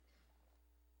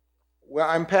Well,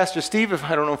 I'm Pastor Steve.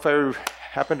 I don't know if I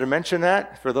happened to mention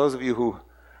that for those of you who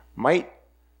might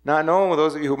not know, or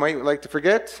those of you who might like to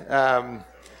forget.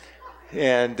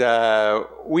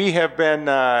 We have been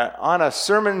on a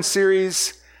sermon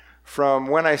series from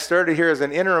when I started here as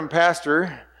an interim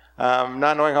pastor,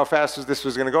 not knowing how fast this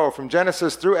was going to go, from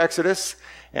Genesis through Exodus,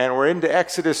 and we're into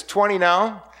Exodus 20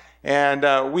 now,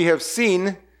 and we have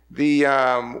seen the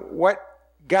what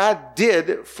God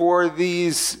did for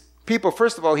these people.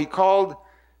 First of all, he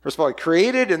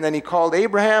created, and then he called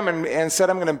Abraham and said,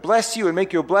 I'm going to bless you and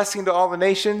make you a blessing to all the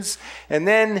nations. And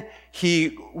then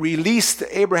he released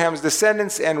Abraham's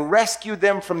descendants and rescued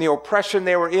them from the oppression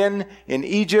they were in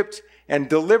Egypt and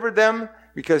delivered them,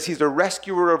 because he's a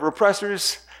rescuer of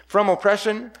oppressors from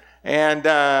oppression. And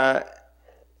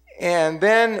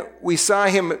then we saw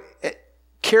him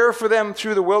care for them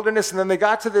through the wilderness. And then they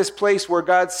got to this place where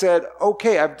God said,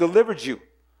 okay, I've delivered you.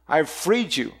 I've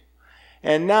freed you.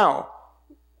 And now,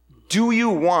 do you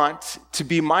want to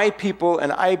be my people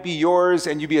and I be yours,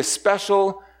 and you be a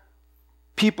special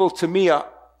people to me, a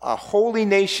holy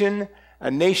nation, a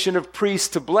nation of priests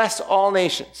to bless all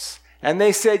nations? And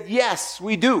they said, yes,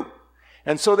 we do.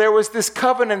 And so there was this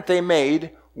covenant they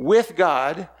made with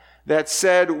God that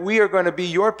said, we are going to be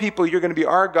your people, you're going to be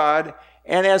our God.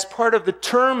 And as part of the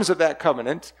terms of that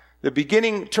covenant, the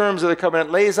beginning terms of the covenant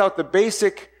lays out the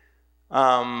basic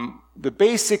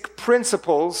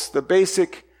principles, the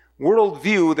basic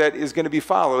worldview that is going to be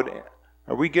followed.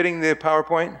 Are we getting the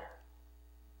PowerPoint?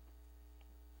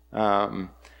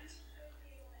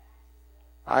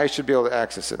 I should be able to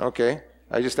access it. Okay.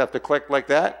 I just have to click like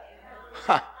that.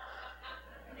 Ha.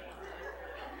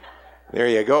 There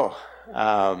you go.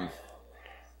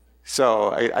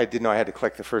 So I didn't know I had to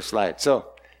click the first slide. So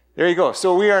there you go.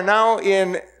 So we are now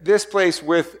in this place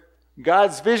with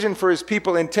God's vision for his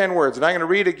people in 10 words. And I'm going to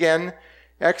read again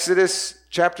Exodus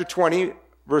chapter 20,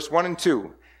 verse 1 and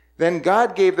 2. Then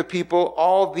God gave the people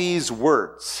all these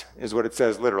words, is what it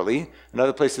says literally.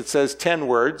 Another place it says 10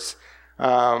 words.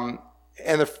 And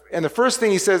the first thing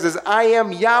he says is, I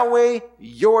am Yahweh,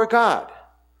 your God,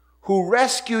 who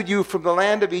rescued you from the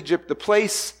land of Egypt, the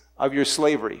place of your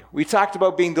slavery. We talked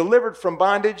about being delivered from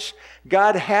bondage.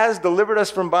 God has delivered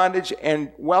us from bondage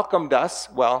and welcomed us.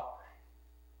 Well,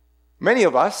 many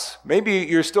of us, maybe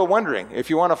you're still wondering if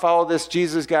you want to follow this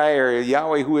Jesus guy or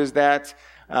Yahweh, who is that?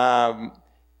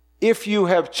 If you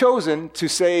have chosen to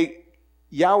say,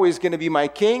 Yahweh is going to be my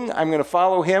king, I'm going to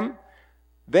follow him,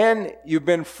 then you've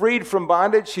been freed from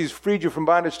bondage. He's freed you from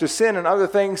bondage to sin and other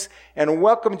things and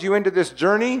welcomed you into this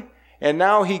journey. And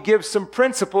now he gives some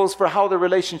principles for how the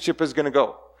relationship is going to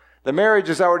go. The marriage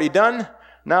is already done.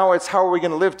 Now it's how are we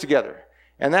going to live together?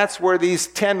 And that's where these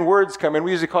 10 words come in.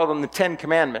 We usually call them the 10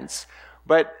 commandments.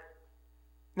 But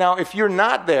now if you're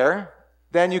not there,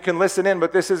 then you can listen in,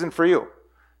 but this isn't for you.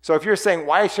 So if you're saying,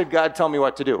 why should God tell me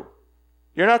what to do?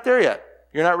 You're not there yet.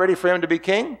 You're not ready for him to be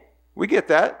king. We get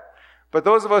that. But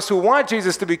those of us who want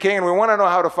Jesus to be king and we want to know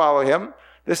how to follow him,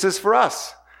 this is for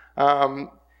us.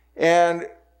 And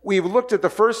we've looked at the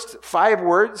first 5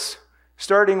 words,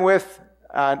 starting with,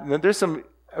 I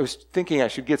was thinking I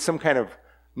should get some kind of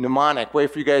mnemonic way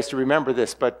for you guys to remember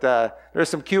this, but there's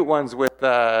some cute ones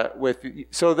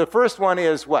so the first one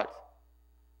is what?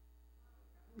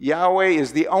 Yahweh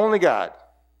is the only God.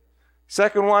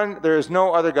 Second one, there is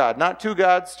no other God. Not 2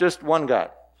 gods, just one God.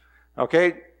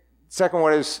 Okay? Second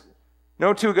one is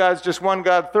no 2 gods, just one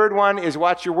God. Third one is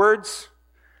watch your words.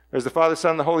 There's the Father,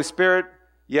 Son, and the Holy Spirit.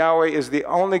 Yahweh is the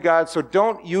only God, so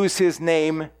don't use his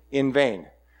name in vain.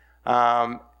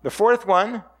 The fourth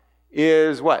one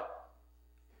is what?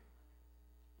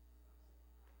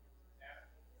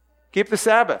 Keep the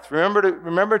Sabbath.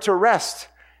 Remember to rest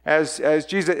as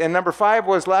Jesus. And number 5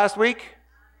 was last week?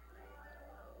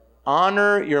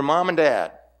 Honor your mom and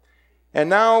dad. And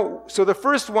now, so the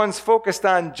first one's focused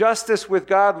on justice with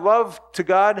God, love to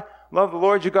God, love the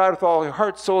Lord your God with all your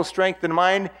heart, soul, strength, and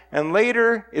mind. And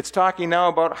later, it's talking now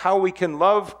about how we can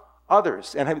love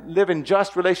others and live in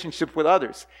just relationship with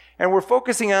others. And we're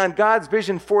focusing on God's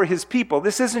vision for his people.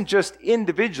 This isn't just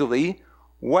individually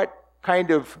what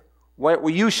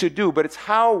you should do, but it's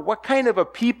what kind of a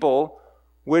people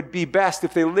would be best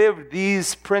if they lived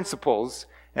these principles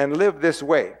and lived this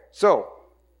way. So,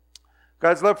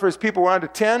 God's love for his people, we're on to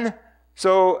 10.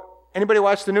 So, anybody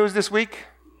watch the news this week?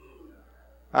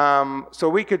 So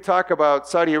we could talk about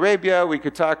Saudi Arabia, we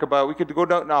could go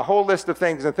down a whole list of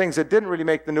things and things that didn't really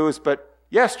make the news, but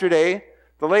yesterday,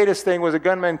 the latest thing was a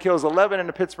gunman kills 11 in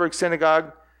a Pittsburgh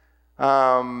synagogue.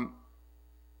 Our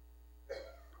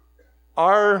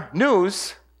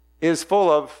news is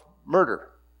full of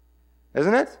murder,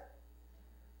 isn't it?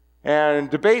 and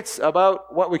debates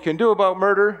about what we can do about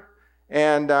murder,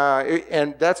 and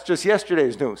that's just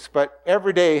yesterday's news. But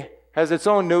every day has its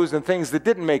own news and things that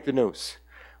didn't make the news.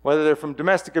 Whether they're from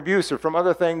domestic abuse or from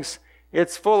other things,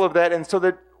 it's full of that. And so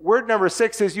the word number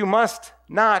 6 is you must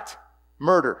not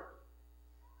murder.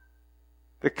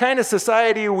 The kind of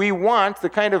society we want, the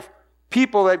kind of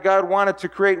people that God wanted to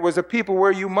create, was a people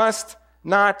where you must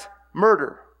not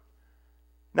murder.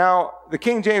 Now, the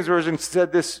King James Version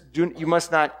said this, you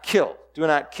must not kill. Do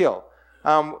not kill.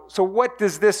 So what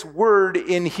does this word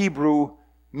in Hebrew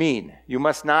mean? You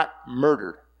must not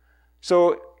murder.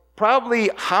 So probably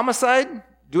homicide,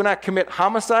 do not commit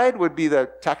homicide would be the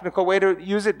technical way to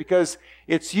use it, because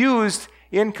it's used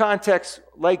in context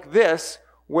like this,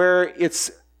 where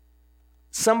it's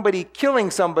somebody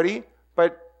killing somebody,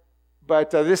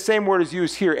 but this same word is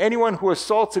used here. Anyone who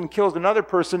assaults and kills another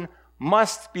person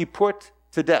must be put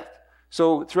to death.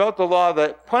 So throughout the law,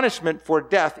 the punishment for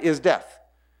death is death.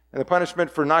 And the punishment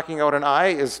for knocking out an eye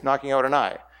is knocking out an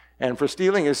eye. And for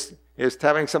stealing is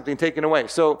having something taken away.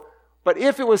 But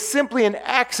if it was simply an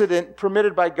accident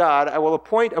permitted by God, I will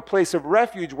appoint a place of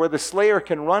refuge where the slayer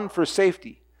can run for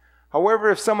safety. However,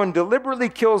 if someone deliberately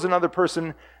kills another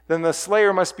person, then the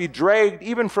slayer must be dragged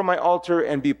even from my altar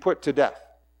and be put to death.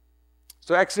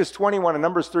 So Exodus 21 and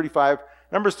Numbers 35.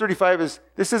 Numbers 35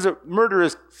 murder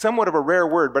is somewhat of a rare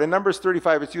word, but in Numbers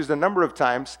 35 it's used a number of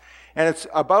times, and it's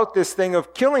about this thing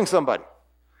of killing somebody.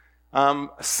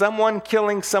 Someone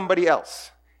killing somebody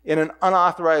else in an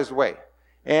unauthorized way.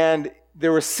 And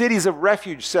there were cities of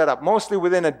refuge set up, mostly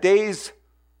within a day's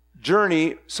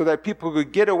journey, so that people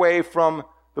could get away from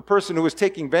the person who was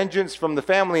taking vengeance from the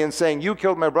family and saying, you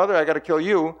killed my brother, I got to kill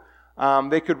you.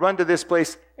 They could run to this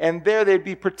place, and there they'd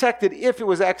be protected if it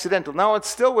was accidental. Now, it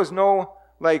still was no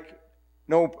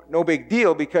big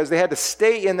deal, because they had to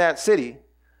stay in that city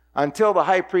until the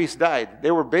high priest died.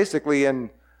 They were basically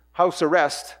in house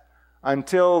arrest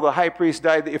until the high priest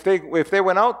died. If they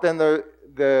went out, then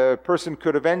the person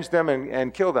could avenge them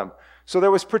and kill them. So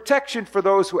there was protection for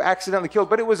those who accidentally killed,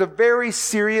 but it was a very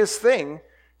serious thing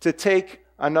to take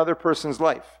another person's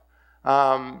life.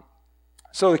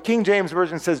 So the King James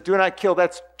Version says, do not kill.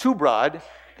 That's too broad,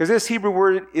 because this Hebrew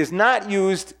word is not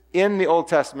used in the Old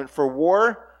Testament for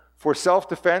war, for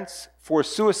self-defense, for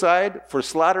suicide, for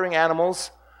slaughtering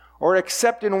animals, or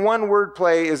except in one word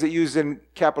play is it used in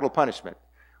capital punishment.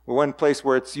 One place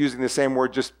where it's using the same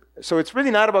word just... So it's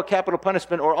really not about capital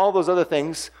punishment or all those other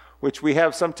things, which we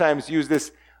have sometimes used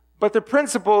this, but the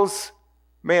principles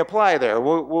may apply there.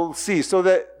 We'll see. So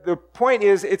the point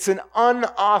is, it's an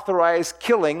unauthorized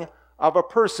killing of a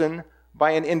person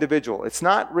by an individual. It's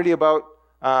not really about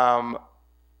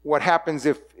what happens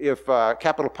if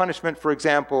capital punishment, for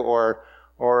example, or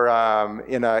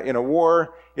in a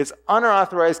war. It's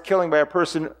unauthorized killing by a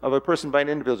person by an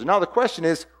individual. Now the question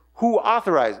is, who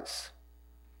authorizes?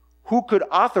 Who could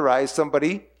authorize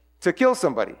somebody to kill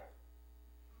somebody?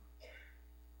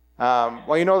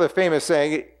 Well, you know the famous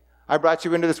saying, I brought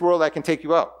you into this world, I can take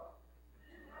you out.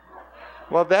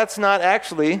 Well, that's not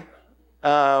actually, you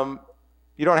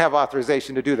don't have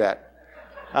authorization to do that.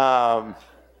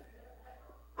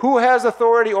 Who has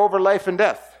authority over life and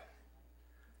death?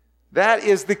 That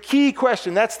is the key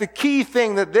question. That's the key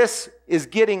thing that this is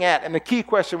getting at, and the key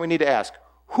question we need to ask.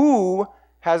 Who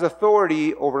has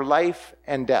authority over life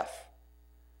and death?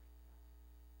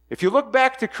 If you look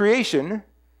back to creation,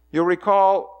 you'll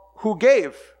recall who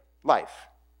gave life.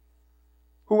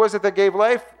 Who was it that gave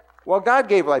life? Well, God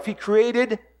gave life. He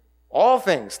created all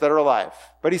things that are alive,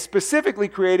 but he specifically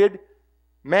created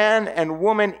man and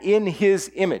woman in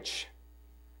his image.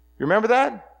 You remember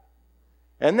that?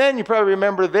 And then you probably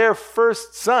remember their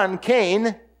first son,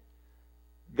 Cain,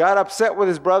 got upset with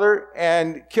his brother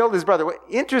and killed his brother.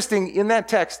 Interesting, in that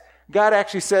text, God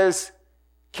actually says,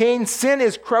 Cain, sin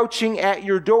is crouching at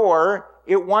your door.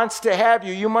 It wants to have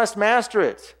you. You must master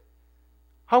it.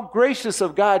 How gracious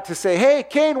of God to say, hey,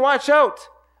 Cain, watch out.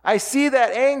 I see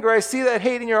that anger. I see that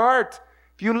hate in your heart.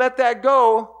 If you let that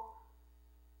go,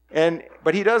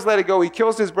 but he does let it go. He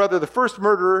kills his brother, the first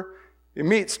murderer.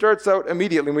 It starts out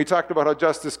immediately. And we talked about how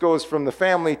justice goes from the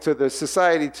family to the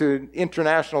society to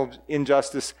international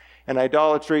injustice and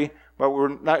idolatry, but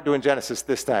we're not doing Genesis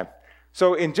this time.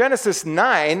 So in Genesis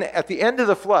 9, at the end of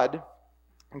the flood,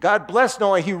 God blessed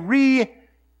Noah. He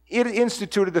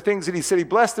reinstituted the things that he said. He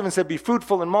blessed them and said, be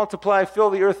fruitful and multiply, fill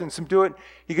the earth and subdue it.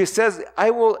 He says,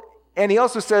 and he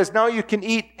also says, now you can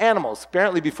eat animals.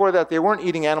 Apparently before that they weren't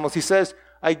eating animals. He says,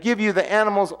 I give you the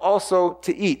animals also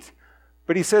to eat.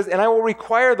 But he says, and I will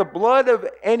require the blood of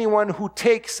anyone who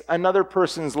takes another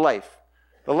person's life.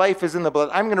 The life is in the blood.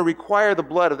 I'm going to require the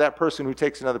blood of that person who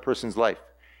takes another person's life.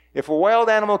 If a wild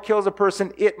animal kills a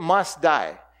person, it must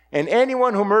die. And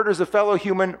anyone who murders a fellow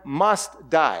human must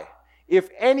die. If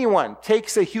anyone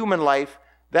takes a human life,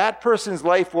 that person's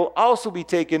life will also be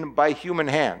taken by human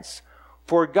hands.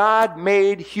 For God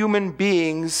made human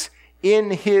beings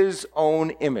in his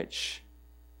own image.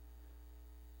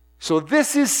 So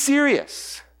this is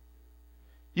serious.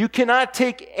 You cannot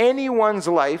take anyone's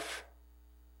life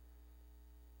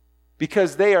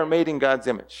because they are made in God's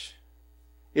image.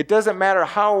 It doesn't matter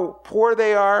how poor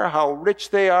they are, how rich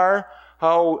they are,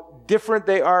 how different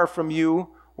they are from you,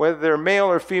 whether they're male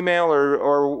or female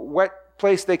or what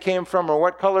place they came from or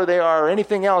what color they are or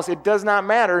anything else. It does not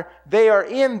matter. They are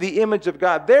in the image of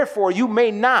God. Therefore, you may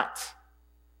not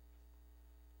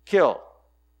kill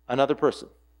another person.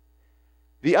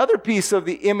 The other piece of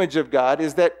the image of God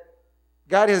is that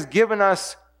God has given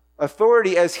us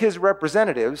authority as his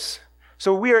representatives.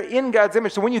 So we are in God's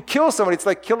image. So when you kill somebody, it's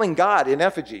like killing God in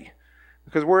effigy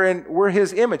because we're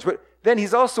his image. But then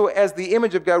he's also, as the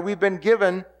image of God, we've been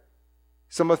given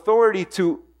some authority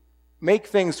to make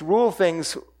things, rule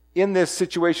things in this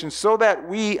situation so that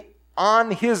we,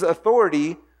 on his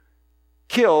authority,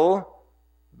 kill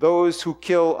those who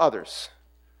kill others.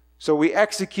 So we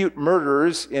execute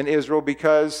murderers in Israel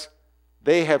because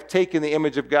they have taken the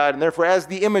image of God, and therefore, as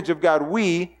the image of God,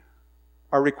 we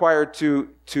are required to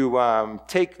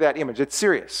take that image. It's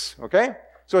serious, okay?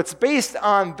 So it's based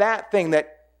on that thing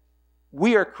that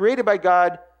we are created by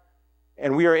God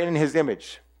and we are in his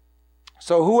image.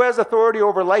 So who has authority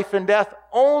over life and death?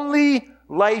 Only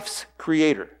life's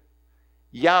creator.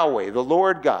 Yahweh, the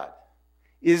Lord God,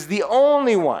 is the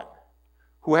only one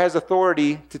who has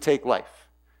authority to take life.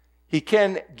 He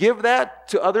can give that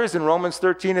to others. In Romans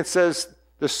 13, it says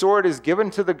the sword is given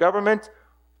to the government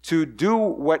to do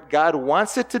what God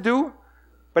wants it to do,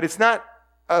 but it's not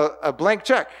a blank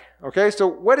check. Okay, so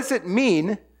what does it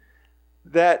mean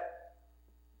that,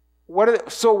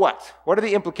 so what? What are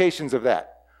the implications of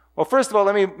that? Well, first of all,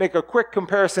 let me make a quick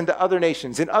comparison to other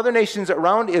nations. In other nations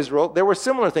around Israel, there were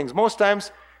similar things. Most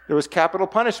times, there was capital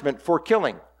punishment for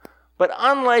killing. But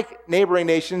unlike neighboring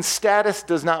nations, status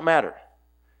does not matter.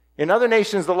 In other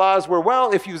nations, the laws were,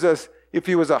 well, if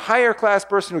he was a higher class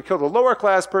person who killed a lower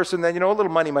class person, then, a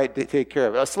little money might take care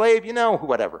of it. A slave,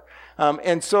 whatever.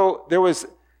 And so there was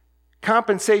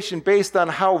compensation based on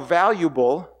how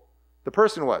valuable the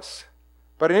person was.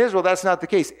 But in Israel, that's not the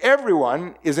case.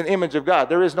 Everyone is an image of God.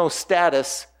 There is no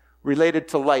status related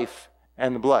to life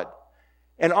and the blood.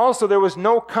 And also, there was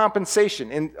no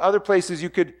compensation. In other places,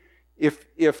 you could, if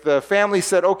the family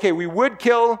said, okay, we would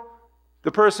kill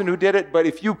the person who did it, but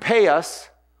if you pay us,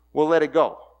 we'll let it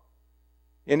go.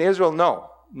 In Israel, no.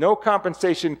 No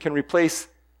compensation can replace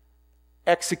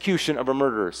execution of a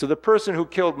murderer. So the person who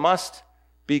killed must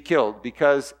be killed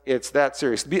because it's that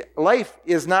serious. Life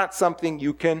is not something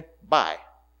you can buy.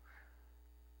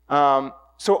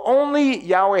 So only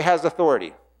Yahweh has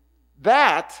authority.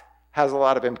 That has a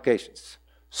lot of implications.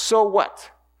 So what?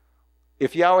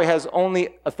 If Yahweh has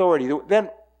only authority,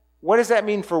 then what does that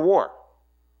mean for war?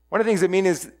 One of the things it means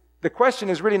is, the question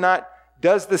is really not,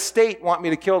 does the state want me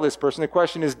to kill this person? The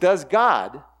question is, does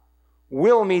God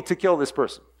will me to kill this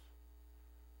person?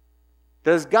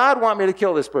 Does God want me to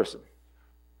kill this person?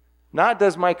 Not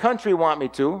does my country want me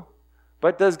to,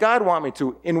 but does God want me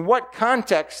to? In what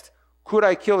context could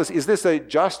I kill this? Is this a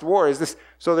just war?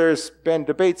 So there's been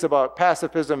debates about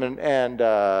pacifism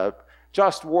and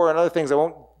just war and other things. I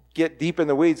won't get deep in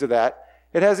the weeds of that.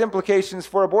 It has implications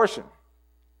for abortion.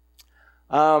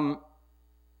 I'm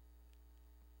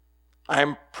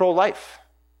pro-life.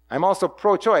 I'm also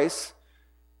pro-choice.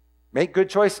 Make good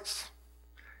choices.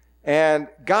 And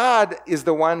God is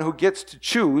the one who gets to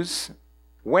choose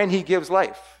when he gives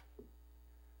life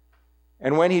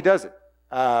and when he does it.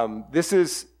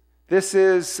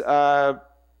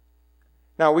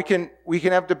 Now we can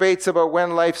have debates about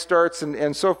when life starts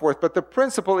and so forth, but the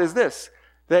principle is this,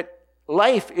 that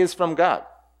life is from God.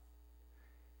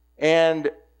 And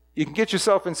you can get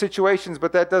yourself in situations,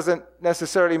 but that doesn't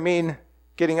necessarily mean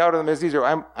getting out of them is easier.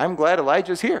 I'm glad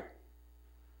Elijah's here.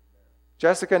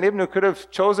 Jessica and Ibnu could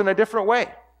have chosen a different way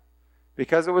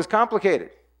because it was complicated.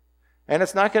 And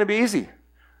it's not going to be easy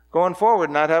going forward,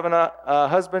 not having a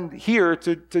husband here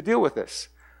to deal with this.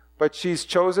 But she's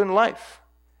chosen life.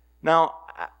 Now,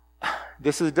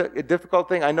 this is a difficult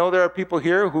thing. I know there are people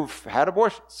here who've had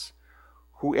abortions,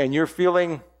 and you're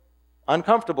feeling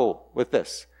uncomfortable with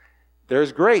this.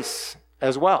 There's grace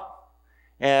as well.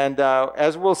 And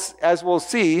as we'll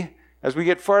see, as we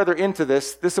get farther into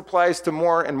this, this applies to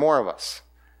more and more of us.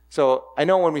 So I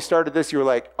know when we started this, you were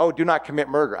like, oh, do not commit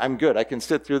murder. I'm good. I can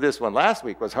sit through this one. Last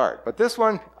week was hard. But this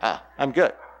one, I'm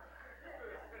good.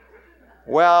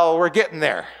 Well, we're getting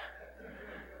there.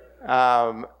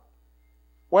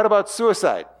 What about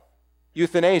suicide?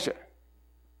 Euthanasia?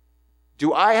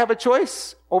 Do I have a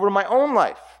choice over my own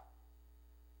life?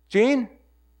 Gene?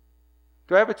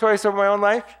 Do I have a choice over my own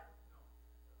life?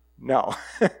 No.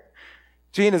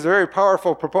 Jean is a very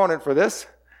powerful proponent for this,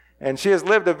 and she has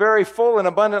lived a very full and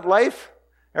abundant life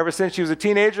ever since she was a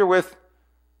teenager with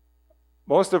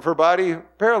most of her body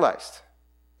paralyzed.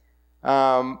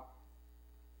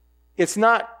 It's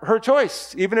not her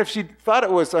choice, even if she thought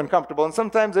it was uncomfortable, and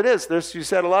sometimes it is. She's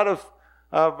had a lot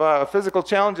of physical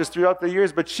challenges throughout the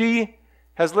years, but she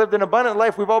has lived an abundant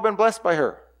life. We've all been blessed by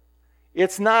her.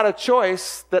 It's not a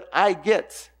choice that I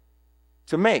get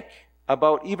to make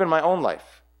about even my own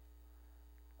life.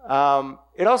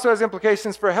 It also has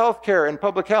implications for healthcare and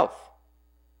public health.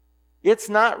 It's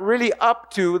not really up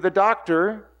to the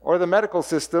doctor or the medical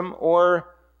system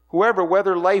or whoever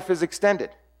whether life is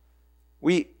extended.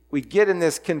 We get in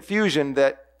this confusion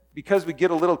that because we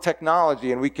get a little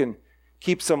technology and we can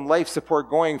keep some life support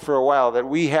going for a while, that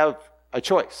we have a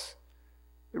choice.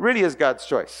 It really is God's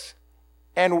choice.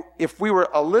 And if we were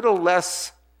a little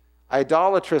less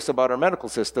idolatrous about our medical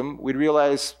system, we'd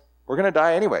realize we're going to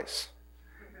die anyways.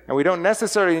 And we don't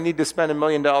necessarily need to spend $1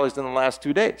 million in the last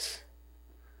 2 days.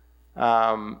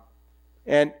 And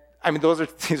I mean,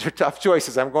 these are tough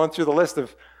choices. I'm going through the list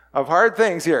of hard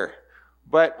things here.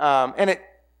 But,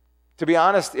 to be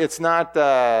honest, it's not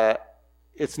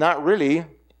really.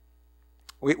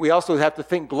 We also have to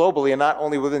think globally and not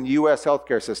only within the U.S.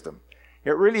 healthcare system.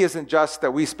 It really isn't just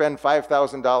that we spend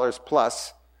 $5,000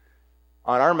 plus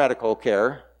on our medical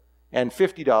care and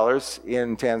 $50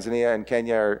 in Tanzania and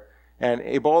Kenya and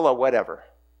Ebola, whatever.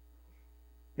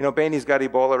 You know, Bainey's got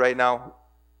Ebola right now.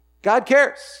 God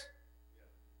cares.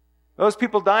 Those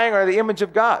people dying are the image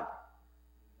of God.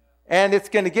 And it's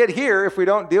going to get here if we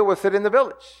don't deal with it in the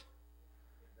village.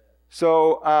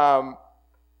 So,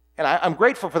 and I'm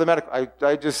grateful for the medical.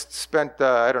 I just spent,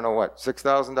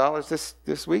 $6,000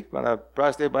 this week on a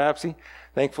prostate biopsy.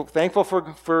 Thankful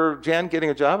for Jan getting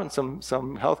a job and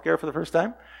some health care for the first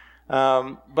time.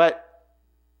 But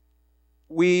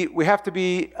we have to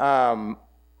be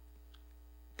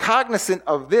cognizant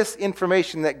of this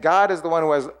information that God is the one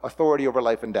who has authority over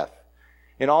life and death.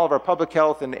 In all of our public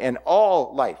health and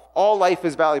all life. All life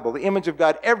is valuable. The image of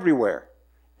God everywhere.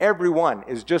 Everyone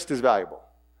is just as valuable.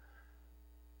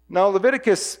 Now,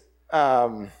 Leviticus, you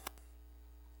know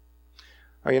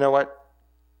what?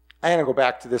 I'm going to go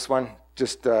back to this one. I'm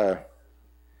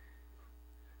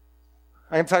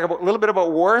going to talk a little bit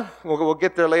about war. We'll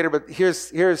get there later, but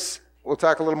we'll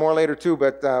talk a little more later too,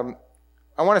 but I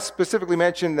want to specifically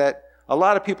mention that a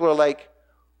lot of people are like,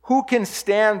 who can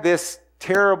stand this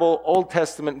terrible Old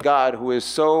Testament God who is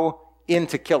so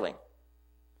into killing?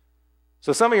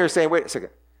 So some of you are saying, wait a second,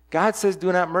 God says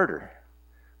do not murder.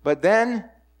 But then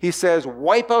he says,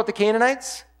 wipe out the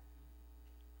Canaanites?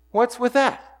 What's with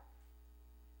that?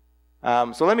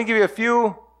 So let me give you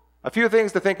a few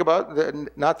things to think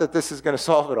about. Not that this is going to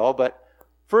solve it all, but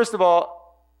first of all,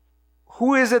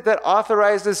 who is it that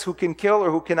authorizes who can kill or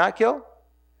who cannot kill?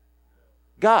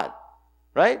 God,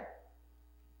 right?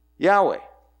 Yahweh.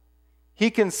 He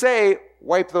can say,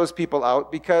 wipe those people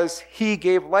out because he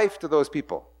gave life to those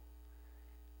people.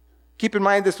 Keep in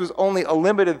mind, this was only a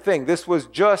limited thing. This was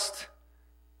just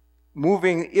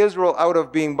moving Israel out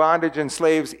of being bondage and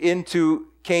slaves into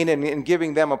Canaan and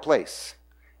giving them a place.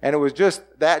 And it was just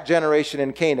that generation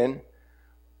in Canaan.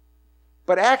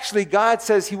 But actually, God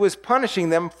says he was punishing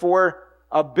them for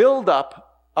a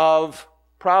buildup of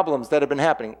problems that have been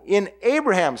happening. In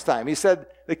Abraham's time, he said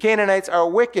the Canaanites are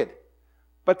wicked,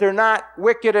 but they're not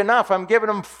wicked enough. I'm giving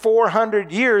them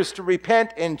 400 years to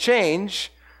repent and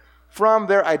change from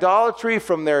their idolatry,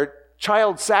 from their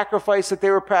child sacrifice that they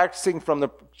were practicing, from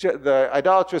the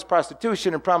idolatrous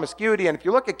prostitution and promiscuity. And if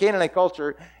you look at Canaanite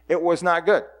culture, it was not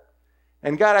good.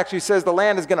 And God actually says the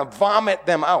land is going to vomit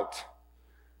them out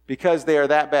because they are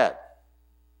that bad.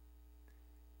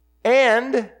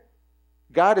 And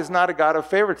God is not a God of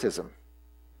favoritism.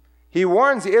 He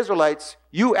warns the Israelites,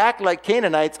 you act like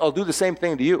Canaanites, I'll do the same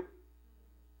thing to you.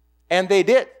 And they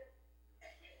did.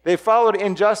 They followed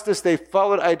injustice, they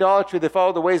followed idolatry, they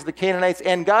followed the ways of the Canaanites,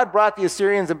 and God brought the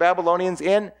Assyrians and Babylonians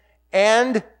in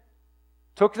and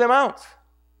took them out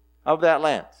of that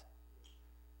land.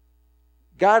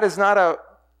 God is not a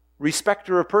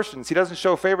respecter of persons. He doesn't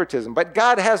show favoritism, but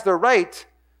God has the right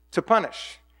to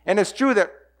punish. And it's true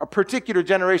that a particular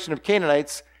generation of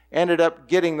Canaanites ended up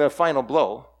getting the final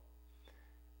blow.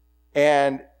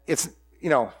 And it's,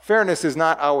 fairness is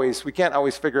not always, we can't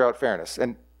always figure out fairness.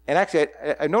 And actually,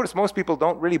 I notice most people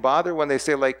don't really bother when they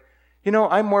say, like,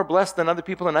 I'm more blessed than other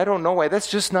people and I don't know why. That's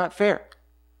just not fair.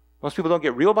 Most people don't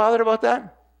get real bothered about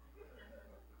that.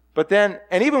 But then,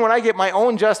 and even when I get my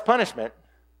own just punishment,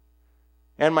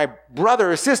 and my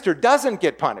brother or sister doesn't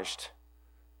get punished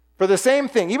for the same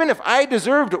thing, even if I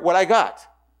deserved what I got,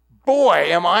 boy,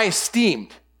 am I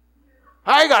steamed.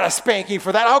 I got a spanking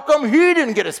for that. How come he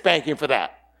didn't get a spanking for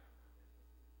that?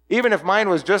 Even if mine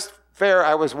was just fair,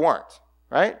 I was warned,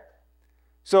 right?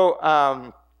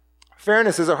 So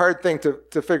fairness is a hard thing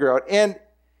to figure out. And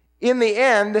in the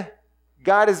end,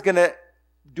 God is going to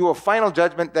do a final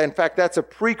judgment. In fact, that's a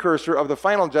precursor of the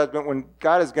final judgment when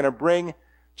God is going to bring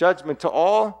judgment to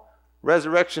all,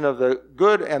 resurrection of the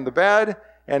good and the bad,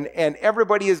 and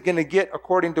everybody is going to get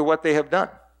according to what they have done.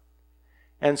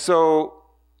 And so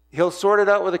he'll sort it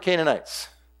out with the Canaanites.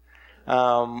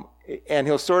 And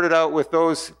he'll sort it out with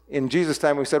those in Jesus'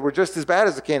 time who said, we're just as bad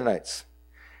as the Canaanites.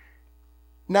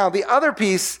 Now, the other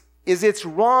piece is it's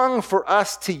wrong for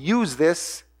us to use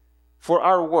this for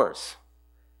our wars.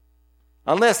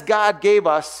 Unless God gave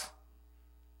us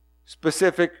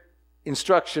specific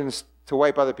instructions to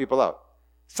wipe other people out.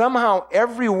 Somehow,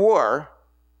 every war,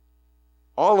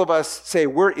 all of us say,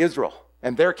 we're Israel,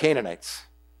 and they're Canaanites.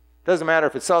 Doesn't matter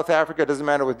if it's South Africa, it doesn't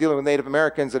matter with dealing with Native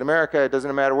Americans in America, it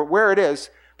doesn't matter where it is.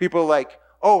 People are like,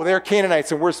 oh, they're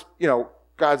Canaanites, and we're,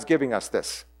 God's giving us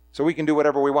this, so we can do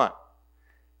whatever we want.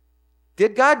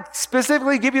 Did God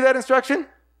specifically give you that instruction?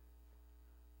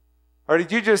 Or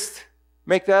did you just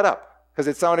make that up because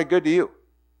it sounded good to you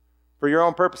for your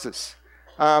own purposes?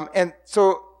 And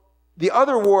so the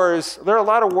other wars, there are a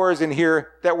lot of wars in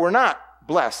here that were not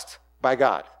blessed by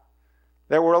God.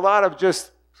 There were a lot of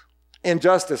just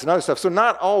injustice and other stuff. So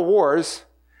not all wars.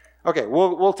 Okay,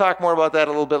 we'll talk more about that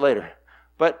a little bit later.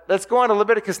 But let's go on to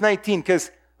Leviticus 19,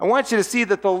 because I want you to see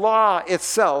that the law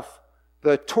itself,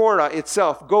 the Torah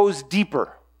itself, goes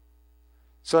deeper.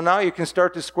 So now you can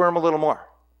start to squirm a little more.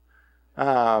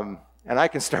 And I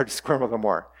can start to squirm a little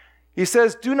more. He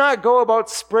says, do not go about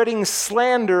spreading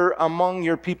slander among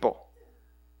your people.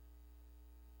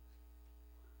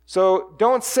 So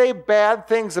don't say bad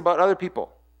things about other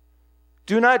people.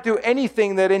 Do not do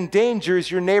anything that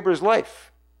endangers your neighbor's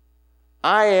life.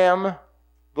 I am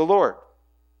the Lord.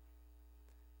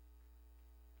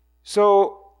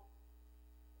 So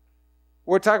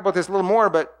we'll talk about this a little more,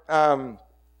 but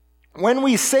when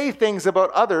we say things about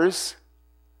others,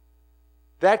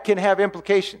 that can have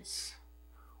implications.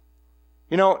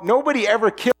 Nobody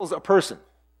ever kills a person.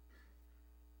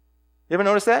 You ever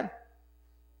notice that?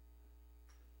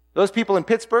 Those people in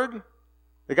Pittsburgh,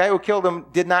 the guy who killed them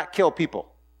did not kill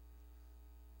people.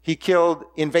 He killed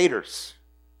invaders.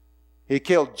 He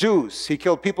killed Jews. He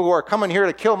killed people who are coming here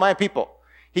to kill my people.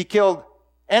 He killed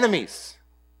enemies.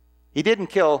 He didn't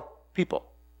kill people.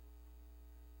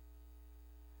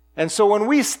 And so when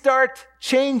we start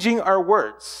changing our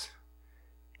words,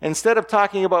 instead of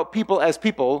talking about people as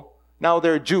people, now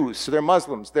they're Jews, so they're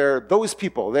Muslims, they're those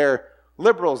people, they're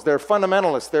liberals, they're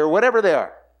fundamentalists, they're whatever they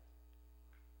are.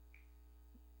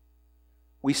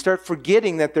 We start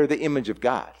forgetting that they're the image of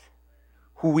God,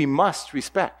 who we must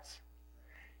respect.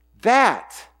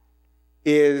 That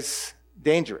is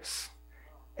dangerous.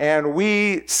 And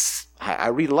I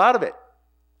read a lot of it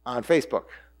on Facebook.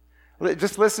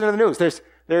 Just listen to the news.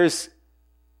 There's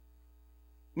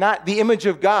not the image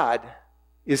of God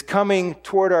is coming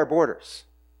toward our borders.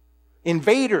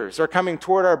 Invaders are coming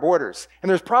toward our borders. And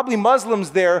there's probably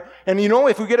Muslims there. And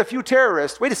if we get a few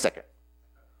terrorists, wait a second.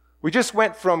 We just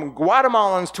went from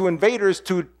Guatemalans to invaders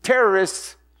to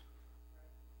terrorists.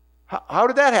 How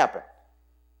did that happen?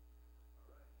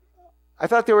 I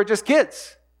thought they were just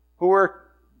kids who were,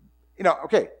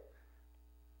 okay.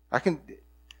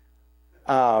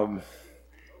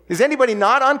 Is anybody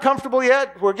not uncomfortable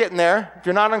yet? We're getting there. If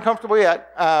you're not uncomfortable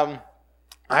yet, I'm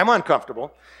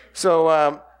uncomfortable.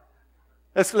 So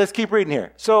let's keep reading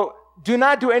here. So do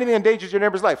not do anything that endangers your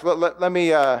neighbor's life. Let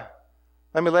me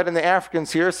let in the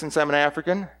Africans here, since I'm an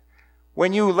African.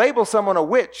 When you label someone a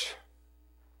witch,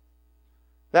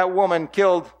 that woman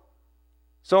killed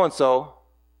so-and-so,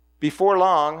 before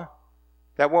long,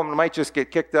 that woman might just get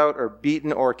kicked out or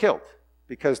beaten or killed,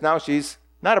 because now she's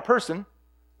not a person,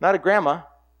 not a grandma,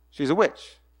 she's a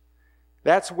witch.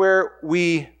 That's where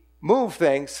we move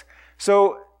things.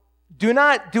 So do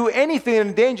not do anything that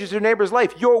endangers your neighbor's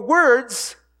life. Your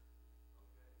words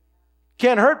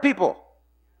can hurt people.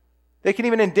 They can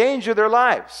even endanger their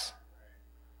lives.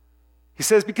 He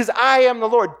says, because I am the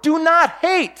Lord. Do not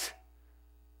hate.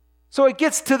 So it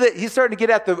gets to he's starting to get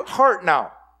at the heart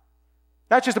now.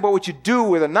 Not just about what you do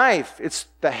with a knife, it's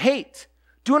the hate.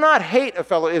 Do not hate a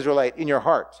fellow Israelite in your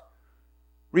heart.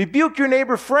 Rebuke your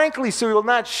neighbor frankly so you will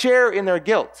not share in their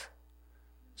guilt.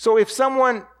 So if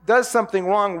someone does something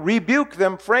wrong, rebuke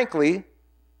them frankly.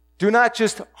 Do not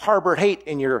just harbor hate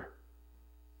in your...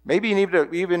 Maybe you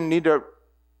even need to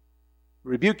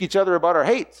rebuke each other about our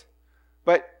hate.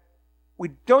 But we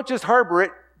don't just harbor it,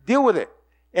 deal with it.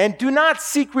 And do not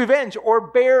seek revenge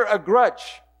or bear a grudge.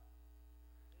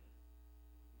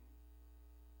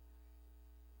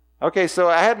 Okay, so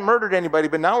I hadn't murdered anybody,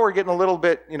 but now we're getting a little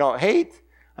bit, hate.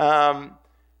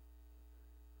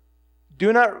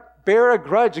 Do not bear a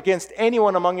grudge against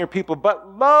anyone among your people,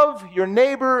 but love your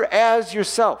neighbor as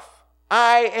yourself.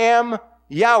 I am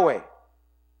Yahweh.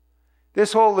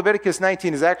 This whole Leviticus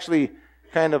 19 is actually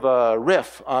kind of a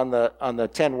riff on the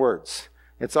 10 words.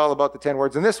 It's all about the 10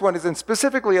 words. And this one isn't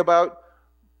specifically about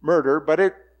murder, but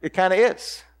it kind of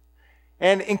is.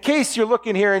 And in case you're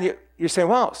looking here and you're saying,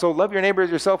 wow, so love your neighbor as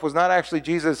yourself was not actually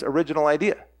Jesus' original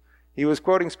idea. He was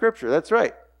quoting Scripture. That's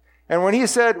right. And when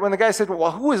the guy said,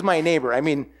 well, who is my neighbor? I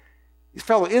mean, his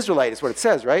fellow Israelite is what it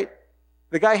says, right?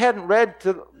 The guy hadn't read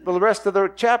to the rest of the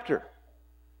chapter.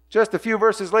 Just a few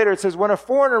verses later, it says, when a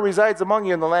foreigner resides among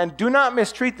you in the land, do not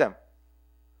mistreat them.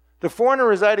 The foreigner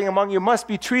residing among you must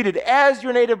be treated as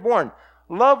your native born.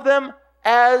 Love them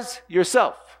as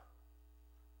yourself.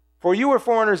 For you were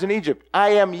foreigners in Egypt. I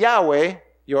am Yahweh,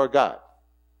 your God.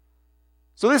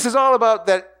 So this is all about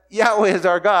that Yahweh is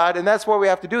our God, and that's why we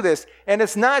have to do this. And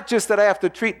it's not just that I have to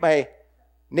treat my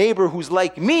neighbor who's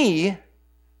like me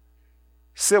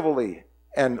civilly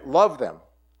and love them.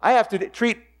 I have to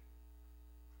treat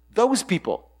those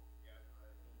people,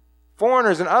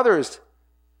 foreigners and others,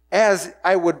 as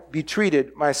I would be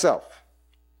treated myself.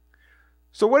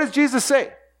 So what does Jesus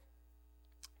say?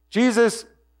 Jesus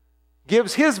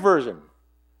gives his version.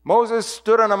 Moses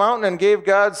stood on a mountain and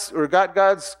got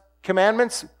God's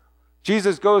commandments.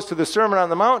 Jesus goes to the Sermon on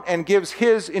the Mount and gives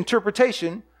his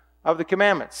interpretation of the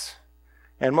commandments.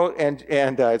 And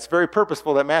it's very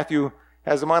purposeful that Matthew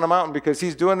has him on a mountain because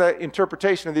he's doing the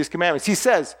interpretation of these commandments. He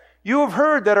says, you have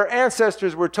heard that our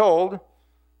ancestors were told,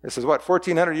 this is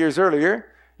 1,400 years earlier,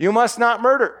 you must not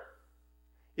murder.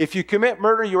 If you commit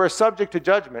murder, you are subject to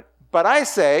judgment. But I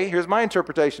say, here's my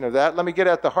interpretation of that. Let me get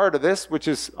at the heart of this, which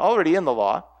is already in the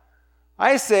law.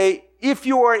 I say, if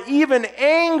you are even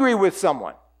angry with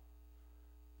someone,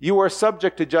 you are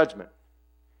subject to judgment.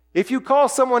 If you call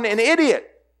someone an idiot,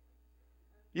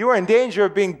 you are in danger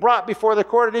of being brought before the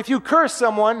court. And if you curse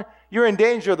someone, you're in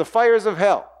danger of the fires of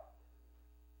hell.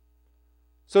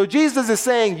 So Jesus is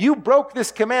saying, you broke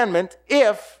this commandment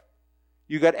if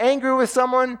you got angry with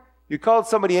someone, you called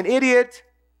somebody an idiot,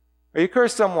 or you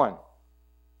cursed someone.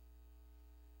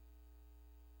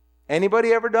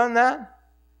 Anybody ever done that?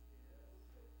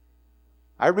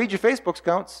 I read your Facebook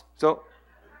accounts, so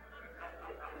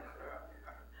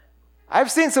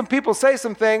I've seen some people say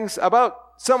some things about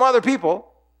some other people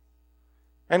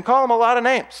and call them a lot of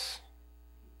names.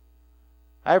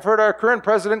 I've heard our current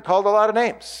president called a lot of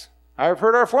names. I've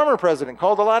heard our former president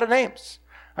called a lot of names.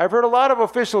 I've heard a lot of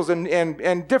officials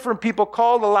and different people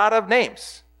called a lot of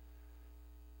names.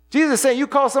 Jesus is saying, you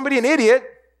call somebody an idiot,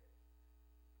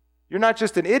 you're not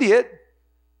just an idiot,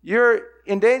 you're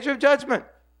in danger of judgment.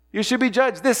 You should be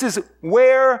judged. This is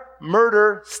where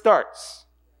murder starts.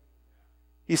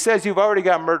 He says you've already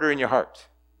got murder in your heart.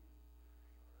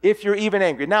 If you're even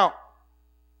angry. Now,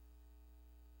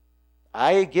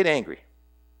 I get angry.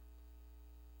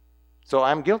 So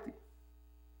I'm guilty.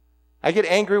 I get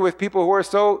angry with people who are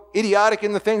so idiotic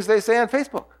in the things they say on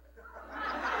Facebook.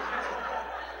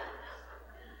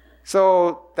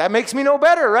 So that makes me no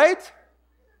better, right?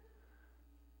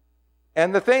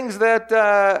 And the things that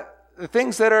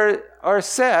are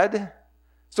said,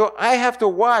 so I have to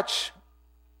watch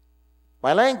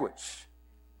my language.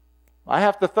 I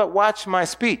have to watch my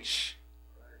speech.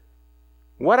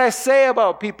 What I say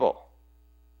about people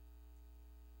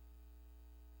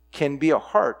can be a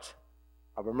heart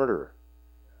of a murderer.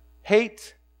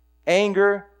 Hate,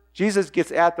 anger, Jesus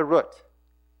gets at the root.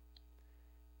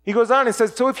 He goes on and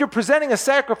says, so if you're presenting a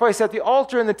sacrifice at the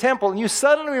altar in the temple and you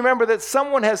suddenly remember that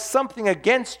someone has something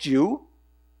against you,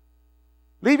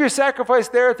 leave your sacrifice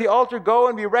there at the altar, go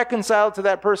and be reconciled to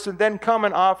that person, then come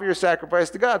and offer your sacrifice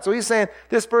to God. So he's saying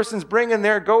this person's bringing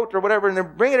their goat or whatever, and they're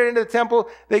bringing it into the temple.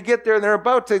 They get there and they're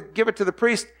about to give it to the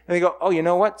priest, and they go, oh, you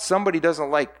know what? Somebody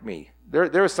doesn't like me.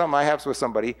 There's something I have with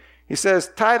somebody. He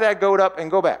says, tie that goat up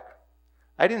and go back.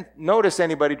 I didn't notice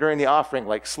anybody during the offering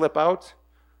slip out.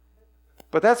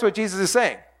 But that's what Jesus is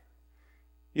saying.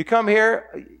 You come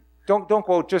here, don't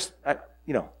go just,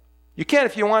 you can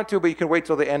if you want to, but you can wait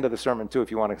till the end of the sermon too if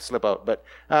you want to slip out. But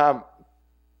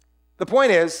the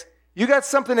point is, you got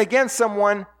something against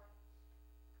someone,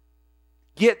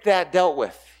 get that dealt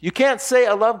with. You can't say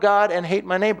I love God and hate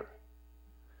my neighbor.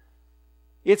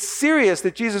 It's serious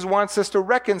that Jesus wants us to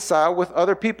reconcile with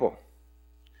other people.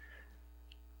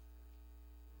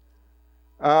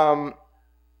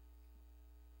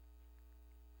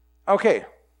 Okay.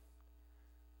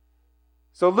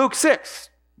 So Luke 6,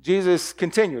 Jesus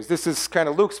continues. This is kind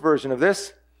of Luke's version of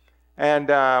this, and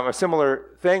a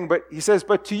similar thing. But he says,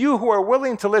 but to you who are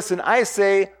willing to listen, I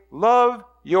say, love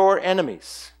your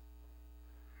enemies.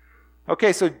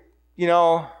 Okay, so,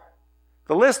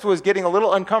 the list was getting a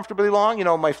little uncomfortably long.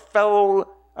 My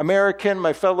fellow American,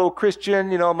 my fellow Christian,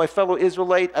 my fellow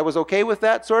Israelite, I was okay with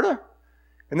that, sort of.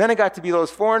 And then it got to be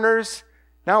those foreigners.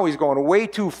 Now he's going way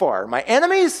too far. My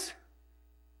enemies?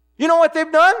 You know what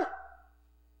they've done?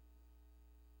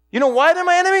 You know why they're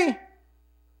my enemy?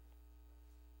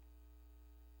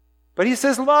 But he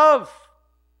says, love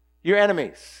your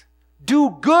enemies.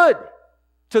 Do good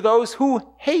to those who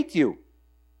hate you.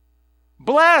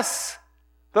 Bless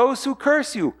those who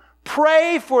curse you.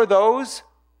 Pray for those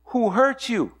who hurt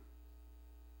you.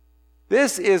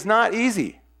 This is not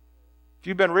easy. If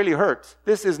you've been really hurt,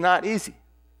 this is not easy.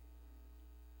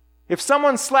 If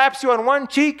someone slaps you on one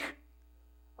cheek,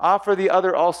 offer the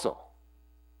other also.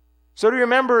 So do you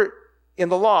remember in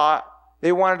the law,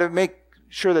 they wanted to make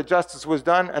sure that justice was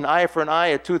done, an eye for an eye,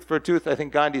 a tooth for a tooth. I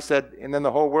think Gandhi said, and then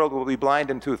the whole world will be blind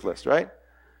and toothless, right?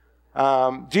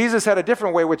 Jesus had a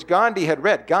different way, which Gandhi had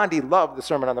read. Gandhi loved the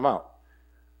Sermon on the Mount,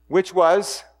 which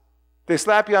was, they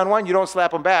slap you on one, you don't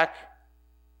slap them back.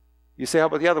 You say, how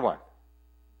about the other one?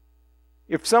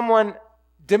 If someone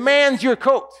demands your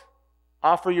coat,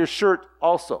 offer your shirt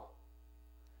also.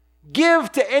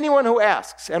 Give to anyone who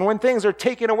asks, and when things are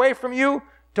taken away from you,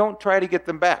 don't try to get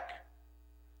them back.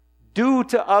 Do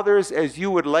to others as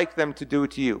you would like them to do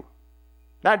to you.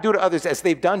 Not do to others as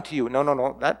they've done to you. No.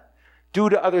 Not do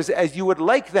to others as you would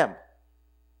like them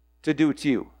to do to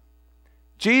you.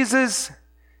 Jesus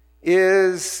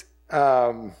is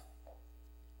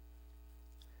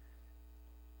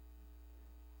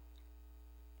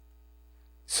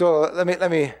so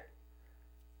let me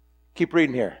keep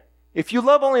reading here. If you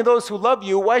love only those who love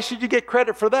you, why should you get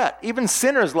credit for that? Even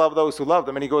sinners love those who love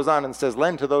them. And he goes on and says,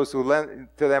 lend to those who lend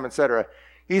to them, etc.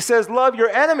 He says, love your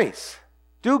enemies.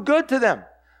 Do good to them.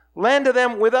 Lend to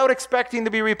them without expecting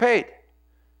to be repaid.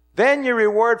 Then your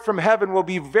reward from heaven will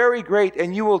be very great,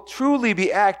 and you will truly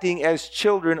be acting as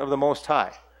children of the Most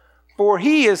High. For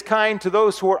he is kind to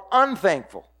those who are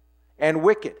unthankful and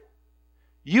wicked.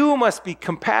 You must be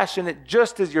compassionate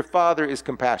just as your Father is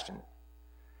compassionate.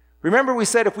 Remember, we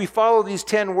said if we follow these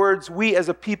 10 words, we as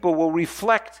a people will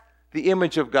reflect the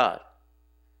image of God.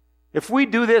 If we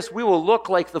do this, we will look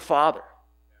like the Father.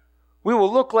 We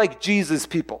will look like Jesus'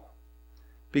 people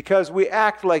because we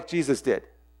act like Jesus did.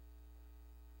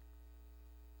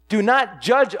 Do not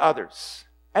judge others,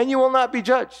 and you will not be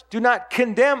judged. Do not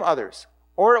condemn others,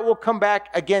 or it will come back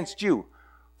against you.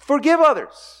 Forgive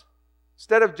others.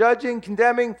 Instead of judging,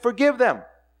 condemning, forgive them,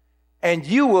 and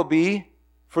you will be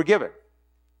forgiven.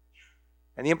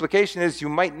 And the implication is you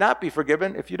might not be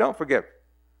forgiven if you don't forgive.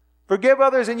 Forgive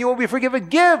others and you will be forgiven.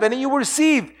 Give and you will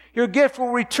receive. Your gift will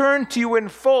return to you in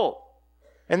full.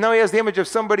 And now he has the image of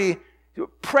somebody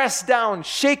pressed down,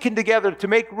 shaken together to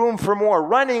make room for more,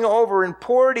 running over and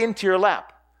poured into your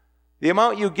lap. The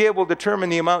amount you give will determine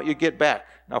the amount you get back.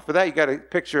 Now for that you got to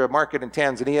picture a market in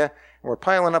Tanzania, and we're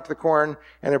piling up the corn,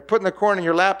 and they're putting the corn in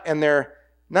your lap, and they're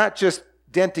not just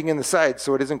denting in the sides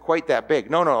so it isn't quite that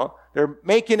big. No. They're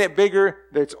making it bigger.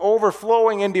 It's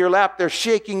overflowing into your lap. They're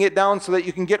shaking it down so that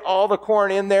you can get all the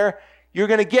corn in there. You're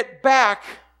going to get back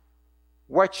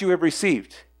what you have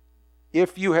received.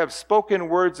 If you have spoken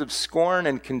words of scorn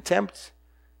and contempt,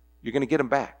 you're going to get them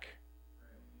back.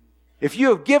 If you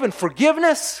have given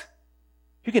forgiveness,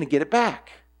 you're going to get it back.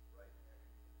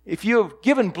 If you have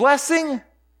given blessing,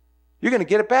 you're going to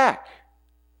get it back.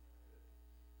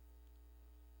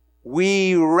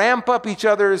 We ramp up each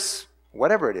other's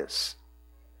whatever it is.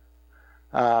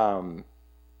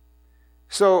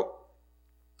 So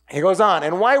he goes on,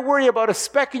 and why worry about a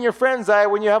speck in your friend's eye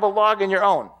when you have a log in your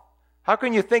own? How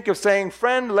can you think of saying,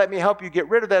 friend, let me help you get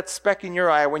rid of that speck in your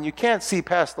eye when you can't see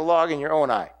past the log in your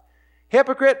own eye?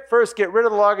 Hypocrite, first get rid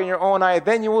of the log in your own eye,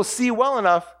 then you will see well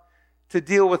enough to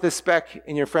deal with the speck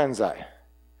in your friend's eye.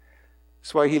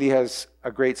 Swahili has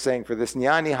a great saying for this,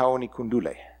 Nyani haoni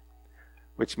kundule,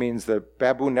 which means the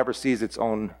baboon never sees its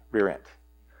own rear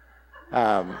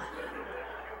end.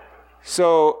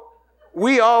 So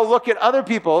we all look at other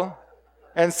people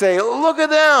and say, look at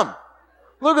them.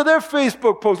 Look at their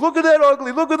Facebook posts. Look at that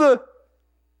ugly. Look at those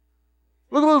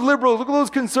liberals. Look at those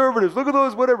conservatives. Look at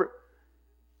those whatever.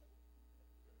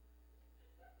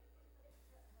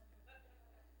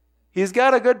 He's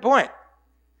got a good point.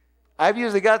 I've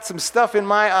usually got some stuff in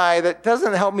my eye that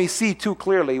doesn't help me see too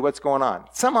clearly what's going on.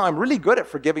 Somehow I'm really good at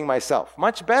forgiving myself,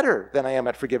 much better than I am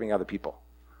at forgiving other people.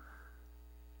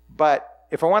 But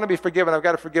if I want to be forgiven, I've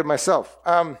got to forgive myself.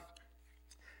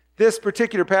 This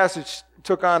particular passage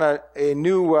took on a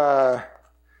new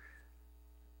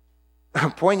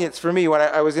poignance for me when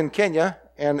I was in Kenya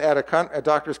and at a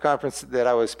doctor's conference that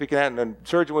I was speaking at, and the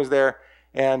surgeon was there.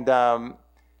 And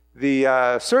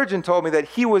the surgeon told me that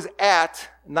he was at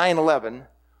 9/11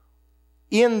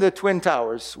 in the Twin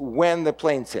Towers when the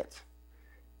planes hit.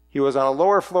 He was on a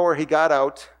lower floor. He got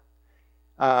out.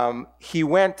 He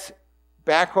went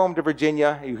back home to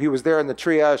Virginia. He was there in the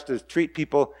triage to treat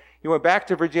people. He went back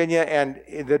to Virginia, and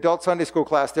in the adult Sunday school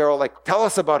class, they're all like, "Tell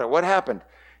us about it. What happened?"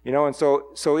 And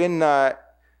so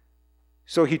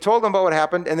he told them about what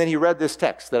happened, and then he read this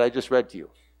text that I just read to you.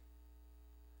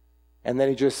 And then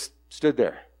he just stood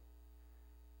there.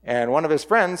 And one of his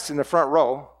friends in the front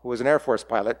row, who was an Air Force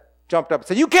pilot, jumped up and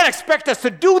said, "You can't expect us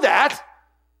to do that!"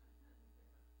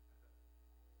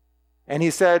 And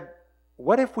he said,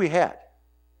 what if we had?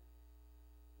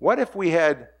 What if we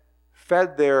had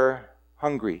fed their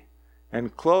hungry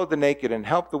and clothed the naked and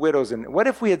helped the widows? And what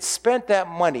if we had spent that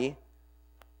money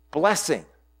blessing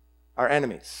our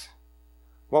enemies?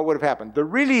 What would have happened? The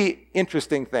really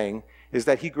interesting thing is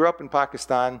that he grew up in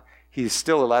Pakistan. He's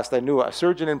still, last I knew, a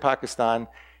surgeon in Pakistan.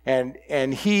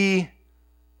 And he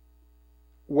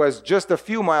was just a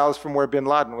few miles from where bin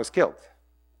Laden was killed.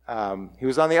 He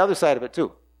was on the other side of it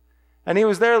too. And he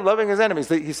was there loving his enemies.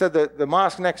 He said that the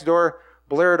mosque next door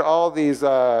blared all these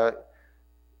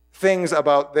things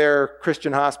about their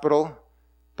Christian hospital.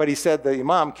 But he said the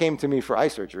imam came to me for eye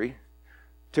surgery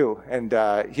too. And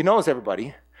he knows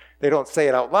everybody. They don't say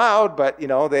it out loud, but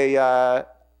they were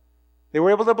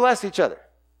able to bless each other.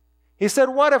 He said,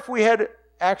 what if we had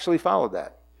actually followed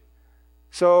that?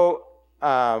 So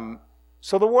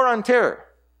the war on terror,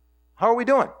 how are we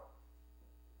doing?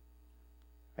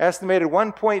 Estimated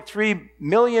 1.3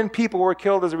 million people were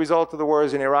killed as a result of the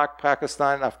wars in Iraq,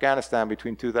 Pakistan, and Afghanistan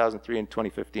between 2003 and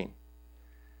 2015.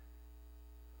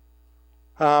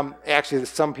 Actually,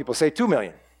 some people say 2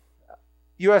 million.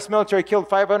 U.S. military killed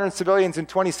 500 civilians in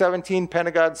 2017.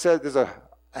 Pentagon said there's a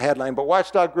headline, but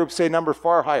watchdog groups say number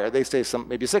far higher. They say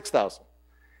maybe 6,000.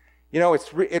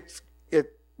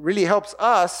 It really helps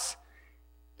us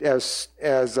as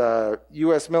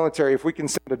U.S. military if we can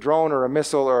send a drone or a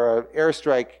missile or an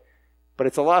airstrike, but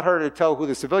it's a lot harder to tell who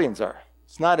the civilians are.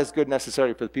 It's not as good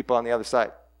necessarily for the people on the other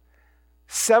side.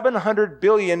 $700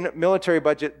 billion military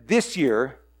budget this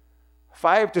year,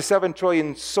 $5 to $7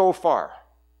 trillion so far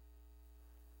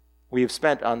we have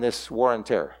spent on this war on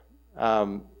terror.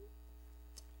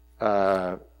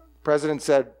 President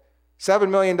said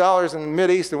 $7 million in the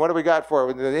Mideast, and what do we got for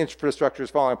it? The infrastructure is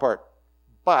falling apart.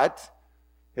 But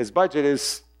his budget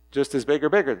is just as big or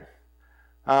bigger.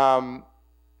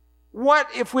 What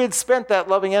if we had spent that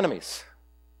loving enemies?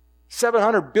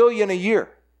 $700 billion a year.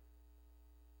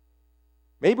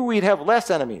 Maybe we'd have less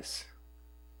enemies.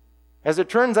 As it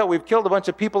turns out, we've killed a bunch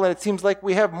of people, and it seems like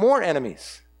we have more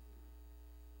enemies.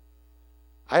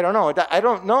 I don't know. I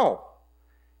don't know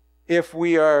if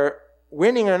we are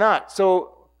winning or not.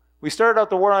 So we started out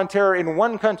the war on terror in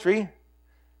one country.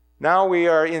 Now we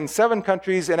are in 7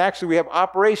 countries, and actually we have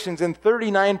operations in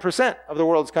 39% of the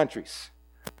world's countries.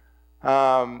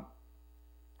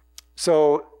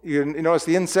 So you notice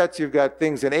the insets, you've got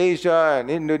things in Asia and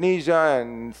Indonesia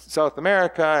and South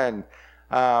America.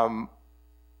 And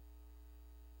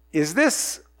is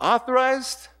this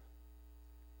authorized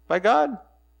by God?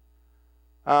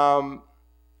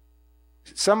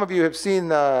 Some of you have seen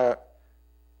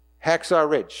Hacksaw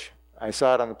Ridge. I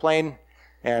saw it on the plane,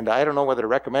 and I don't know whether to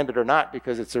recommend it or not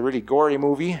because it's a really gory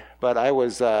movie, but I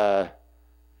was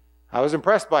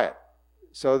impressed by it.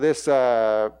 So this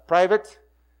private,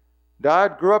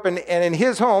 Dodd, grew up in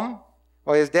his home.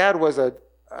 Well, his dad was a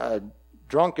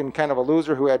drunk and kind of a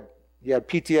loser who had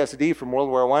PTSD from World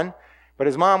War I, but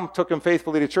his mom took him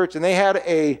faithfully to church, and they had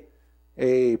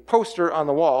a poster on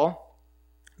the wall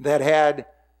that had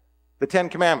the 10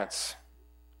 Commandments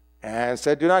and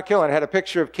said, "Do not kill," and it had a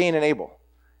picture of Cain and Abel.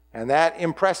 And that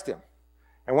impressed him.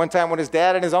 And one time when his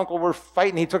dad and his uncle were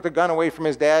fighting, he took the gun away from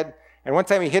his dad. And one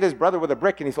time he hit his brother with a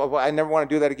brick, and he thought, well, I never want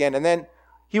to do that again. And then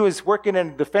he was working in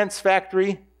a defense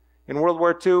factory in World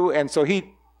War II, and so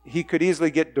he could easily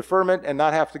get deferment and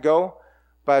not have to go.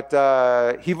 But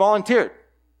he volunteered.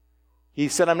 He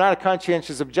said, "I'm not a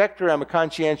conscientious objector, I'm a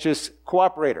conscientious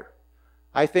cooperator.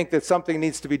 I think that something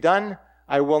needs to be done.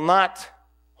 I will not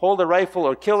hold a rifle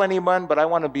or kill anyone, but I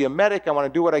want to be a medic. I want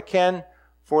to do what I can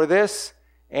for this."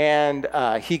 And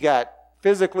he got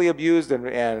physically abused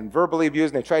and verbally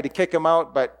abused, and they tried to kick him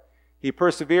out, but he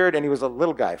persevered, and he was a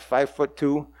little guy,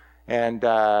 5'2", and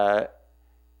then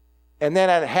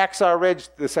at Hacksaw Ridge,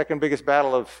 the second biggest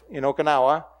battle in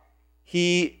Okinawa,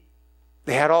 they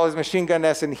had all his machine gun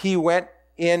nests, and he went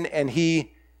in and his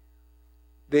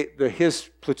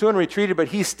platoon retreated, but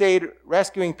he stayed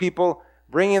rescuing people,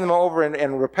 bringing them over and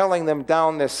rappelling them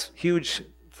down this huge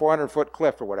 400-foot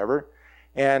cliff or whatever,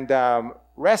 and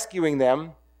rescuing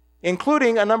them,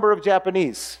 including a number of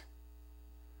Japanese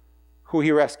who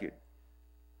he rescued.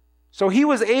 So he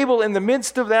was able, in the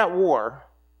midst of that war,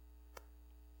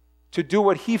 to do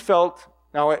what he felt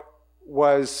now it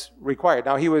was required.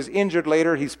 Now, he was injured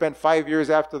later. He spent 5 years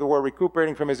after the war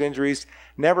recuperating from his injuries,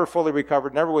 never fully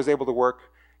recovered, never was able to work.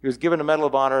 He was given a Medal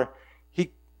of Honor.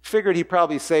 He figured he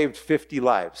probably saved 50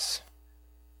 lives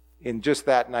in just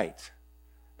that night.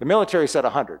 The military said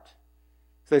 100.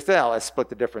 So they said, let's split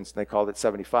the difference, and they called it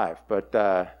 75.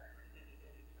 But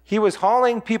he was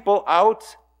hauling people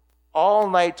out all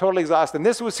night, totally exhausted. And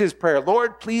this was his prayer: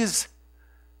 Lord, please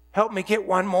help me get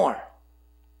one more.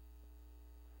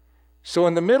 So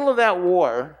in the middle of that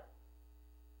war,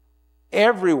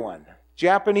 everyone,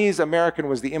 Japanese, American,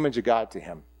 was the image of God to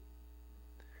him.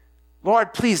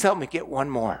 Lord, please help me get one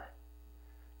more.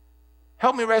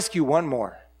 Help me rescue one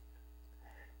more.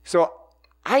 So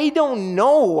I don't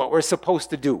know what we're supposed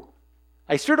to do.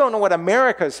 I sure don't know what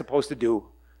America is supposed to do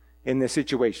in this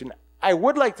situation. I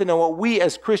would like to know what we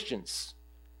as Christians,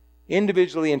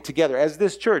 individually and together, as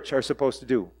this church, are supposed to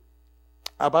do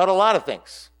about a lot of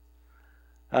things.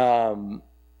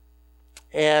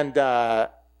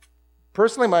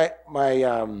 Personally,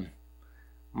 my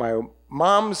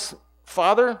mom's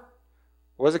father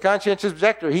was a conscientious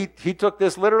objector. He took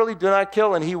this literally, do not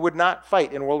kill, and he would not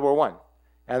fight in World War I.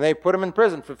 And they put him in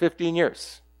prison for 15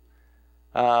 years.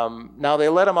 Now they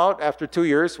let him out after 2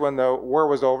 years when the war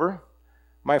was over.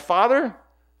 My father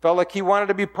felt like he wanted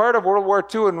to be part of World War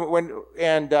II,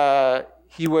 and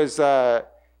he was a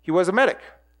medic.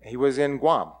 He was in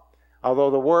Guam.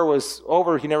 Although the war was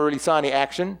over, he never really saw any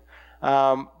action.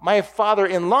 My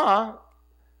father-in-law,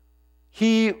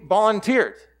 he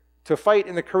volunteered to fight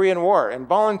in the Korean War and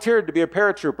volunteered to be a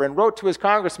paratrooper and wrote to his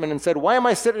congressman and said, why am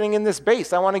I sitting in this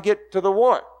base? I want to get to the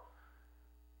war.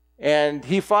 And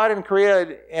he fought in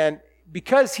Korea, and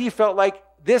because he felt like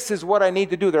this is what I need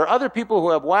to do. There are other people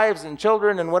who have wives and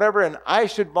children and whatever, and I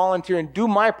should volunteer and do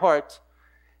my part.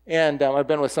 And I've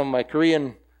been with some of my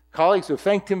Korean colleagues who have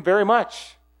thanked him very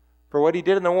much for what he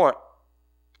did in the war.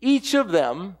 Each of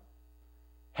them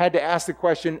had to ask the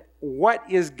question, what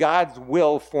is God's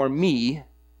will for me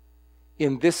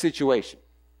in this situation?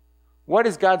 What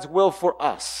is God's will for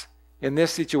us in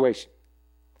this situation?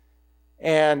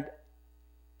 And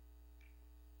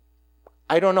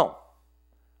I don't know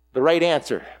the right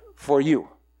answer for you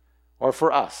or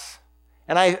for us.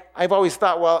 And I've always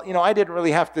thought, well, I didn't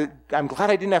really have to, I'm glad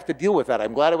I didn't have to deal with that.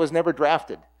 I'm glad I was never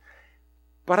drafted.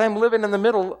 But I'm living in the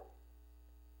middle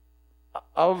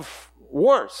of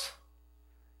wars.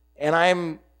 And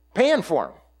I'm paying for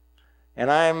them.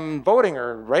 And I'm voting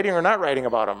or writing or not writing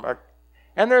about them.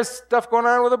 And there's stuff going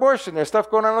on with abortion. There's stuff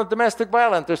going on with domestic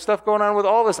violence. There's stuff going on with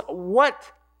all this.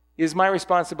 What is my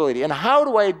responsibility? And how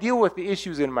do I deal with the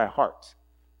issues in my heart?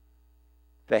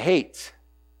 The hate,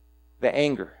 the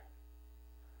anger.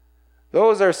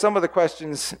 Those are some of the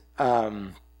questions.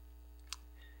 I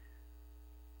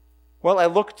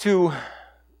look to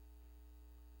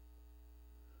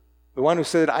the one who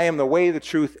said, I am the way, the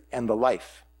truth, and the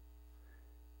life.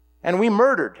 And we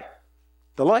murdered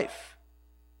the life.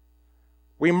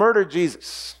 We murdered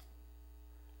Jesus.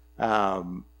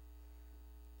 It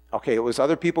was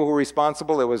other people who were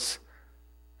responsible. It was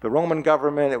the Roman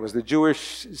government. It was the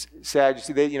Jewish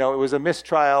Sadducees. It was a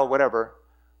mistrial, whatever.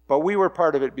 But we were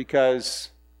part of it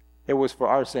because it was for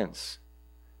our sins.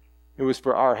 It was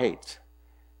for our hate.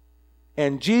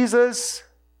 And Jesus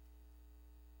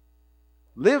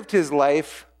lived his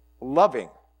life loving,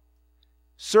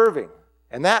 serving,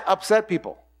 and that upset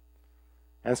people.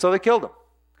 And so they killed him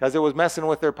because it was messing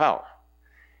with their power.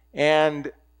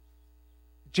 And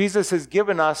Jesus has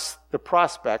given us the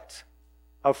prospect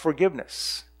of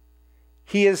forgiveness.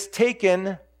 He has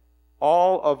taken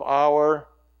all of our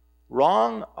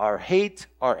wrong, our hate,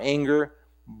 our anger,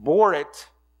 bore it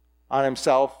on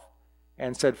himself,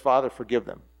 and said, Father, forgive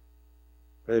them,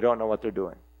 for they don't know what they're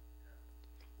doing.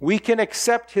 We can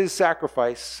accept his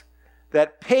sacrifice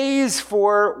that pays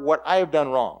for what I have done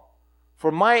wrong,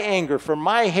 for my anger, for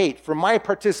my hate, for my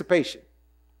participation,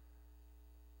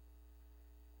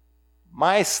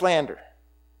 my slander.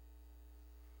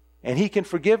 And he can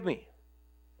forgive me.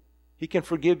 He can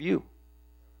forgive you.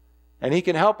 And he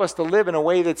can help us to live in a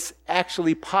way that's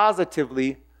actually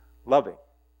positively loving.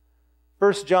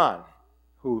 1 John,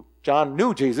 who John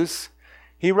knew Jesus,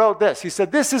 he wrote this. He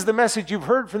said, "This is the message you've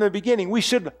heard from the beginning. We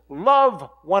should love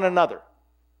one another."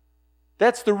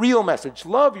 That's the real message.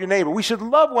 Love your neighbor. We should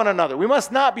love one another. We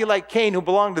must not be like Cain, who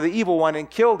belonged to the evil one and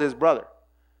killed his brother.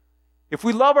 If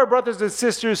we love our brothers and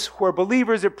sisters who are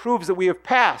believers, it proves that we have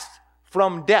passed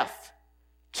from death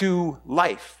to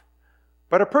life.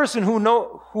 But a person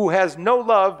who has no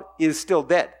love is still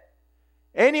dead.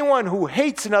 Anyone who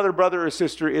hates another brother or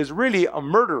sister is really a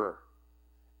murderer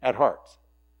at heart.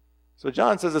 So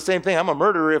John says the same thing. I'm a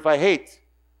murderer if I hate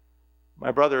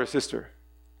my brother or sister.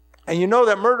 And you know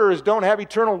that murderers don't have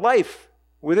eternal life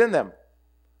within them.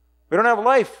 We don't have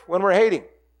life when we're hating.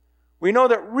 We know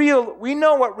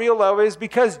what real love is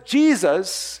because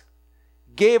Jesus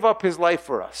gave up his life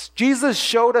for us. Jesus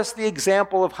showed us the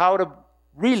example of how to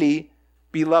really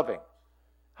be loving,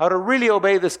 how to really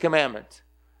obey this commandment.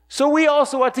 So we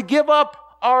also ought to give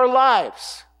up our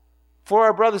lives for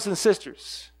our brothers and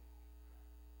sisters.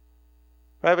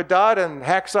 Private Dodd in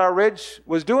Hacksaw Ridge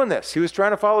was doing this. He was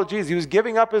trying to follow Jesus. He was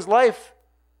giving up his life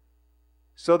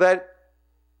so that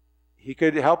he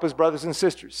could help his brothers and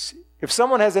sisters. If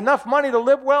someone has enough money to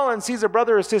live well and sees a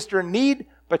brother or sister in need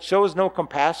but shows no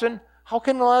compassion, how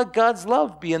can God's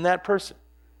love be in that person?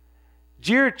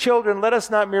 Dear children, let us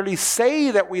not merely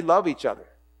say that we love each other.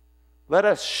 Let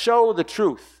us show the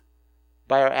truth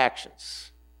by our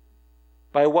actions,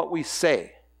 by what we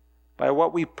say, by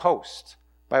what we post,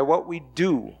 by what we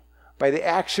do, by the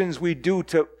actions we do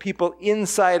to people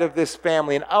inside of this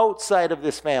family and outside of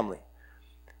this family.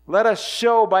 Let us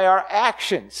show by our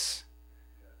actions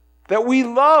that we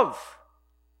love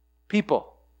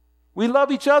people. We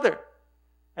love each other.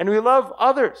 And we love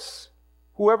others,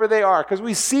 whoever they are, because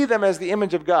we see them as the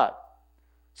image of God.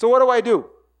 So what do I do?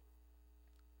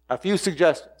 A few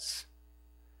suggestions.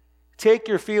 Take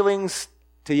your feelings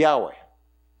to Yahweh,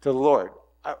 to the Lord.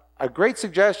 A great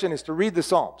suggestion is to read the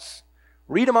Psalms.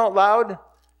 Read them out loud,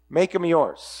 make them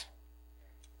yours.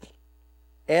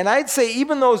 And I'd say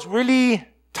even those really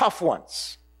tough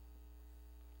ones.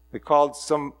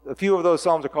 A few of those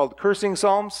Psalms are called cursing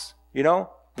Psalms,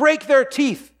 break their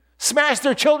teeth, smash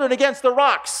their children against the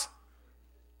rocks.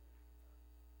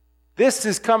 This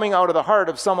is coming out of the heart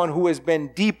of someone who has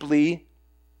been deeply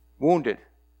wounded.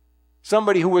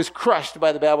 Somebody who was crushed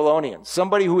by the Babylonians.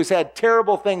 Somebody who has had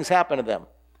terrible things happen to them.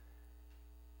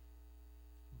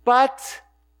 But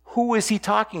who is he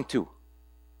talking to?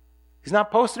 He's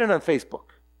not posting it on Facebook.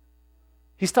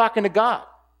 He's talking to God.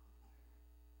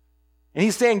 And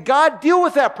he's saying, God, deal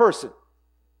with that person.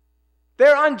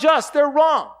 They're unjust. They're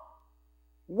wrong.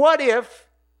 What if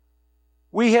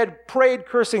we had prayed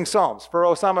cursing psalms for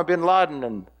Osama bin Laden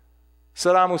and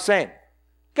Saddam Hussein?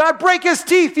 God, break his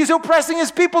teeth. He's oppressing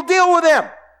his people. Deal with him.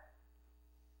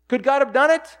 Could God have done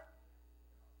it?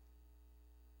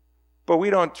 But we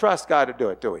don't trust God to do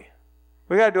it, do we?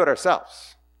 We got to do it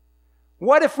ourselves.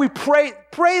 What if we pray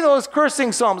those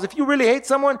cursing psalms? If you really hate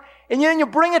someone, and then you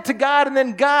bring it to God, and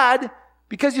then God,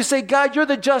 because you say, God, you're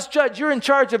the just judge. You're in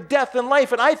charge of death and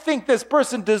life, and I think this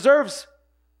person deserves.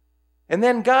 And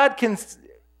then God can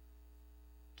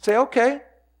say, okay,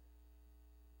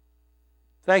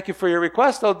 thank you for your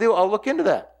request. I'll look into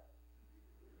that.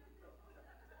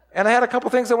 And I had a couple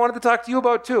things I wanted to talk to you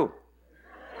about too.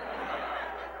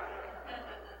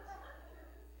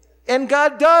 And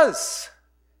God does.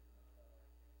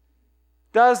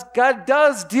 God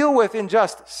does deal with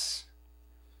injustice.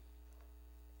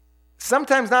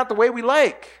 Sometimes not the way we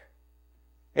like.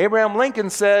 Abraham Lincoln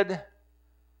said,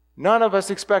 none of us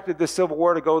expected this Civil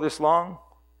War to go this long,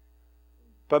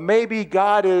 but maybe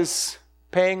God is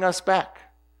paying us back.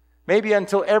 Maybe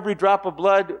until every drop of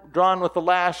blood drawn with the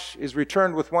lash is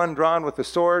returned with one drawn with the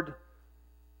sword.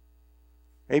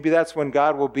 Maybe that's when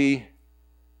God will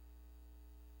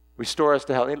restore us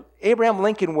to health. Abraham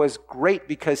Lincoln was great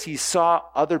because he saw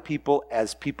other people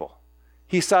as people.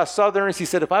 He saw Southerners. He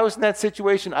said, if I was in that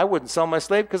situation, I wouldn't sell my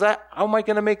slave because how am I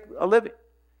going to make a living?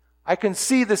 I can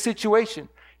see the situation.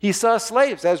 He saw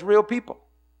slaves as real people.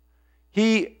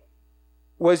 He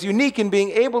was unique in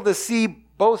being able to see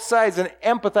both sides and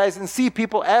empathize and see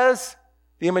people as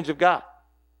the image of God.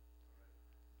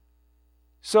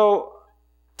 So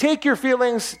take your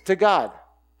feelings to God.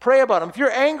 Pray about them. If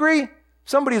you're angry,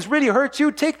 somebody's really hurt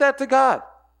you, take that to God.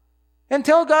 And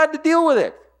tell God to deal with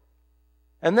it.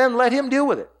 And then let him deal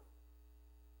with it.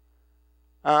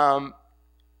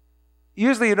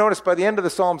 Usually you notice by the end of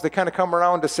the Psalms, they kind of come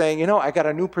around to saying, I got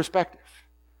a new perspective.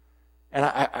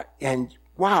 And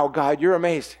wow, God, you're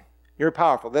amazing. You're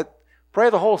powerful.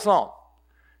 Pray the whole Psalm.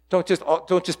 Don't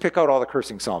just pick out all the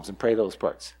cursing psalms and pray those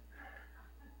parts.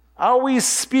 Always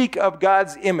speak of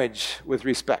God's image with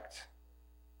respect.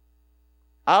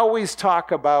 Always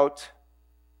talk about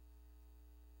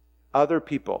other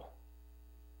people,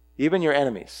 even your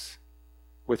enemies,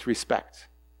 with respect.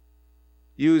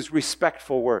 Use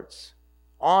respectful words.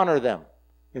 Honor them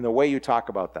in the way you talk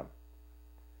about them.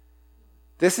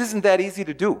 This isn't that easy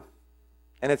to do.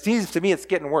 And it seems to me it's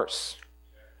getting worse.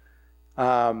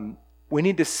 We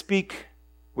need to speak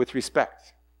with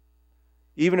respect,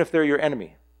 even if they're your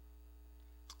enemy.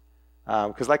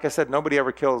 Because like I said, nobody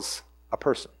ever kills a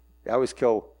person. They always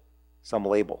kill some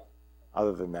label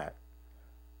other than that.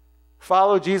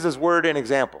 Follow Jesus' word and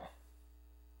example.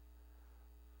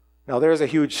 Now there's a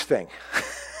huge thing.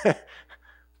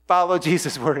 Follow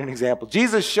Jesus' word and example.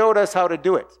 Jesus showed us how to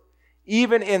do it.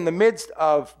 Even in the midst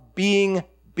of being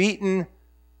beaten,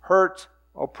 hurt,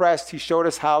 oppressed, he showed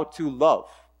us how to love,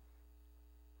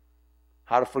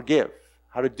 how to forgive,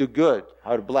 how to do good,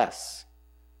 how to bless.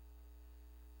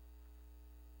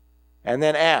 And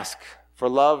then ask for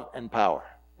love and power.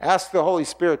 Ask the Holy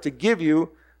Spirit to give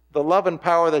you the love and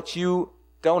power that you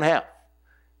don't have.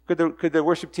 Could the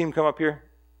worship team come up here?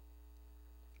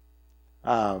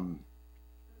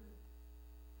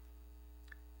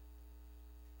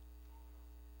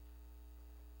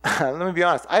 Let me be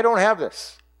honest. I don't have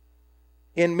this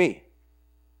in me.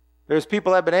 There's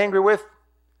people I've been angry with,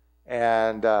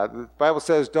 and the Bible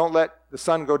says, don't let the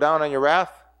sun go down on your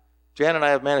wrath. Jan and I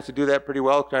have managed to do that pretty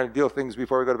well, trying to deal with things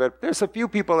before we go to bed. There's a few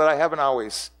people that I haven't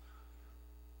always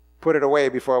put it away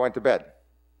before I went to bed.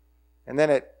 And then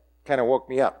it kind of woke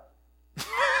me up.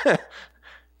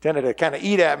 Tended to kind of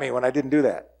eat at me when I didn't do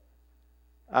that.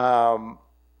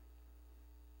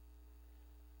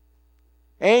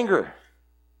 Anger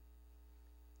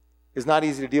is not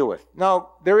easy to deal with.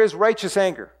 Now, there is righteous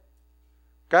anger.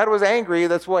 God was angry.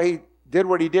 That's why he did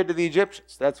what he did to the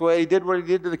Egyptians. That's why he did what he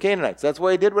did to the Canaanites. That's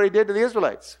why he did what he did to the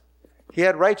Israelites. He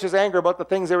had righteous anger about the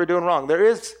things they were doing wrong. There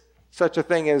is such a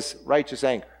thing as righteous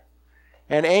anger.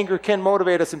 And anger can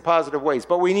motivate us in positive ways,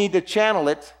 but we need to channel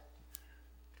it,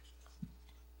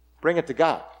 bring it to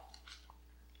God.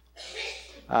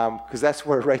 Because that's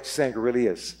where righteous anger really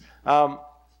is.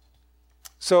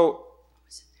 So,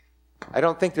 I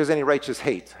don't think there's any righteous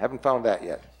hate. I haven't found that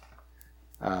yet.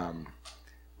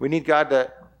 We need God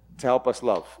to help us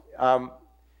love.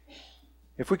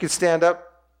 If we could stand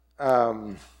up,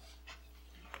 I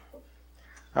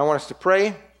want us to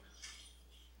pray.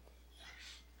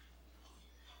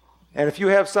 And if you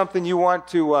have something you want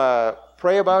to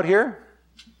pray about here,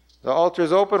 the altar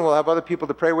is open. We'll have other people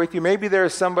to pray with you. Maybe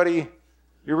there's somebody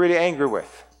you're really angry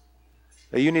with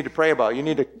that you need to pray about. You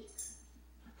need to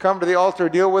come to the altar,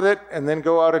 deal with it, and then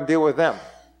go out and deal with them.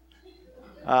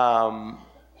 Or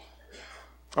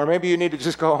maybe you need to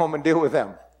just go home and deal with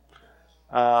them.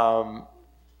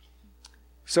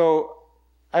 So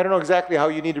I don't know exactly how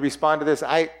you need to respond to this.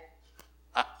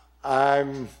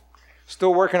 I'm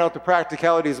still working out the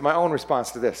practicalities of my own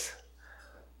response to this.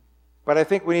 But I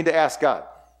think we need to ask God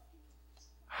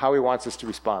how he wants us to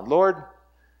respond. Lord,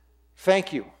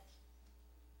 thank you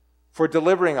for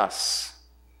delivering us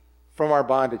from our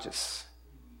bondages.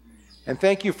 And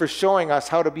thank you for showing us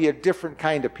how to be a different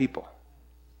kind of people.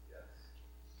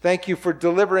 Thank you for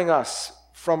delivering us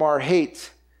from our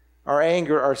hate, our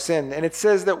anger, our sin. And it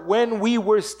says that when we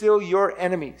were still your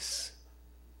enemies,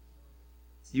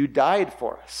 you died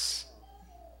for us.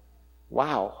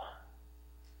 Wow.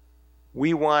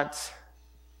 We want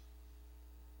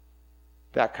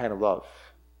that kind of love.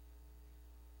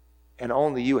 And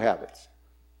only you have it.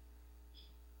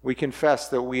 We confess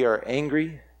that we are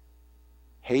angry,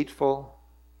 hateful,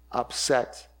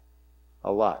 upset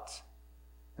a lot.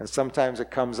 And sometimes it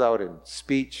comes out in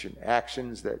speech and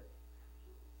actions that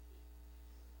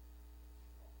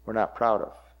we're not proud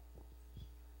of.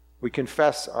 We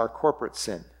confess our corporate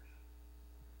sin,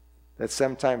 that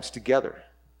sometimes together,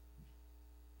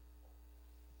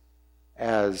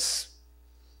 as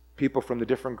people from the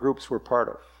different groups we're part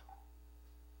of,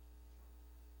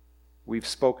 we've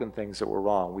spoken things that were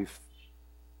wrong. We've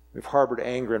harbored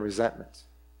anger and resentment.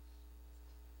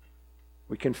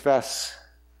 We confess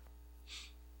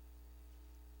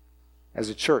as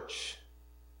a church,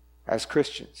 as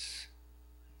Christians,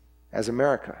 as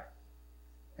America,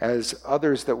 as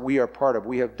others that we are part of,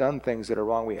 we have done things that are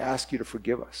wrong. We ask you to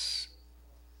forgive us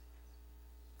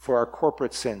for our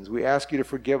corporate sins. We ask you to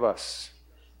forgive us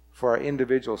for our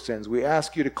individual sins. We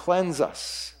ask you to cleanse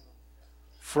us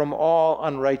from all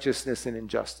unrighteousness and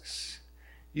injustice.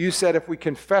 You said if we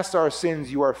confess our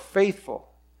sins, you are faithful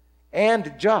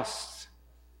and just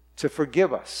to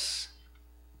forgive us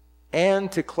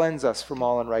and to cleanse us from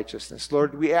all unrighteousness.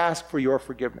 Lord, we ask for your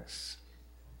forgiveness.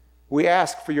 We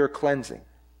ask for your cleansing.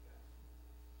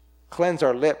 Cleanse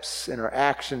our lips and our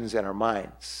actions and our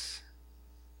minds.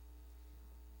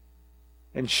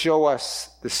 And show us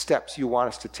the steps you want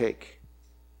us to take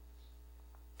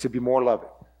to be more loving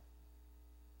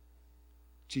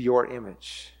to your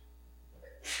image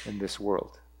in this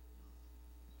world.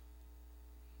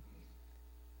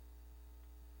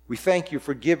 We thank you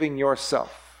for giving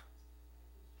yourself,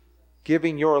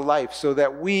 giving your life so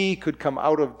that we could come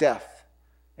out of death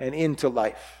and into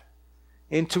life,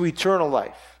 into eternal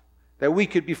life, that we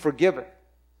could be forgiven,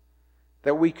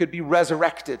 that we could be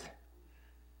resurrected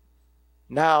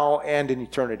now and in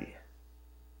eternity.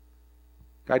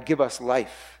 God, give us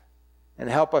life and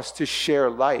help us to share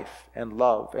life and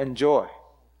love and joy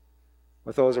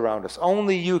with those around us.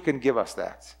 Only you can give us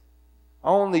that.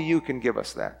 Only you can give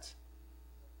us that.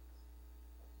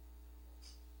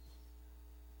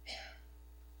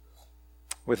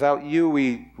 Without you,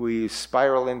 we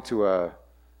spiral into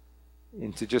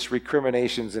just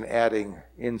recriminations and adding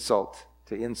insult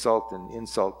to insult and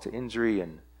insult to injury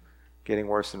and getting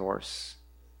worse and worse.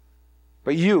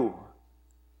 But you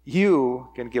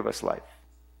can give us life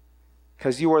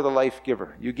because you are the life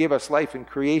giver. You gave us life in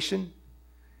creation.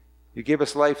 You gave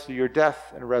us life through your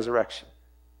death and resurrection.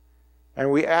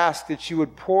 And we ask that you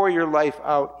would pour your life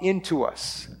out into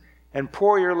us and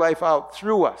pour your life out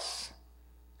through us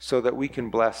so that we can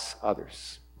bless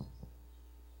others.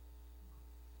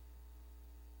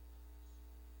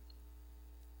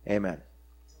 Amen.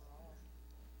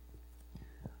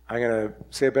 I'm going to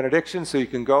say a benediction so you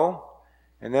can go,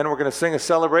 and then we're going to sing a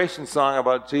celebration song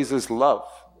about Jesus' love.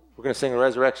 We're going to sing a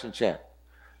resurrection chant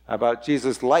about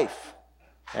Jesus' life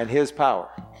and his power.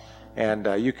 And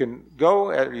you can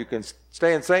go, you can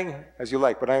stay and sing as you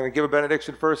like, but I'm going to give a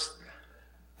benediction first.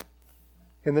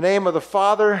 In the name of the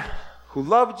Father, who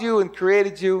loved you and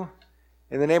created you,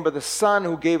 in the name of the Son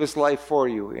who gave his life for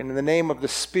you, and in the name of the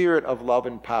Spirit of love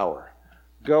and power,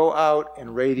 go out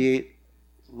and radiate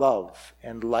love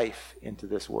and life into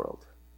this world.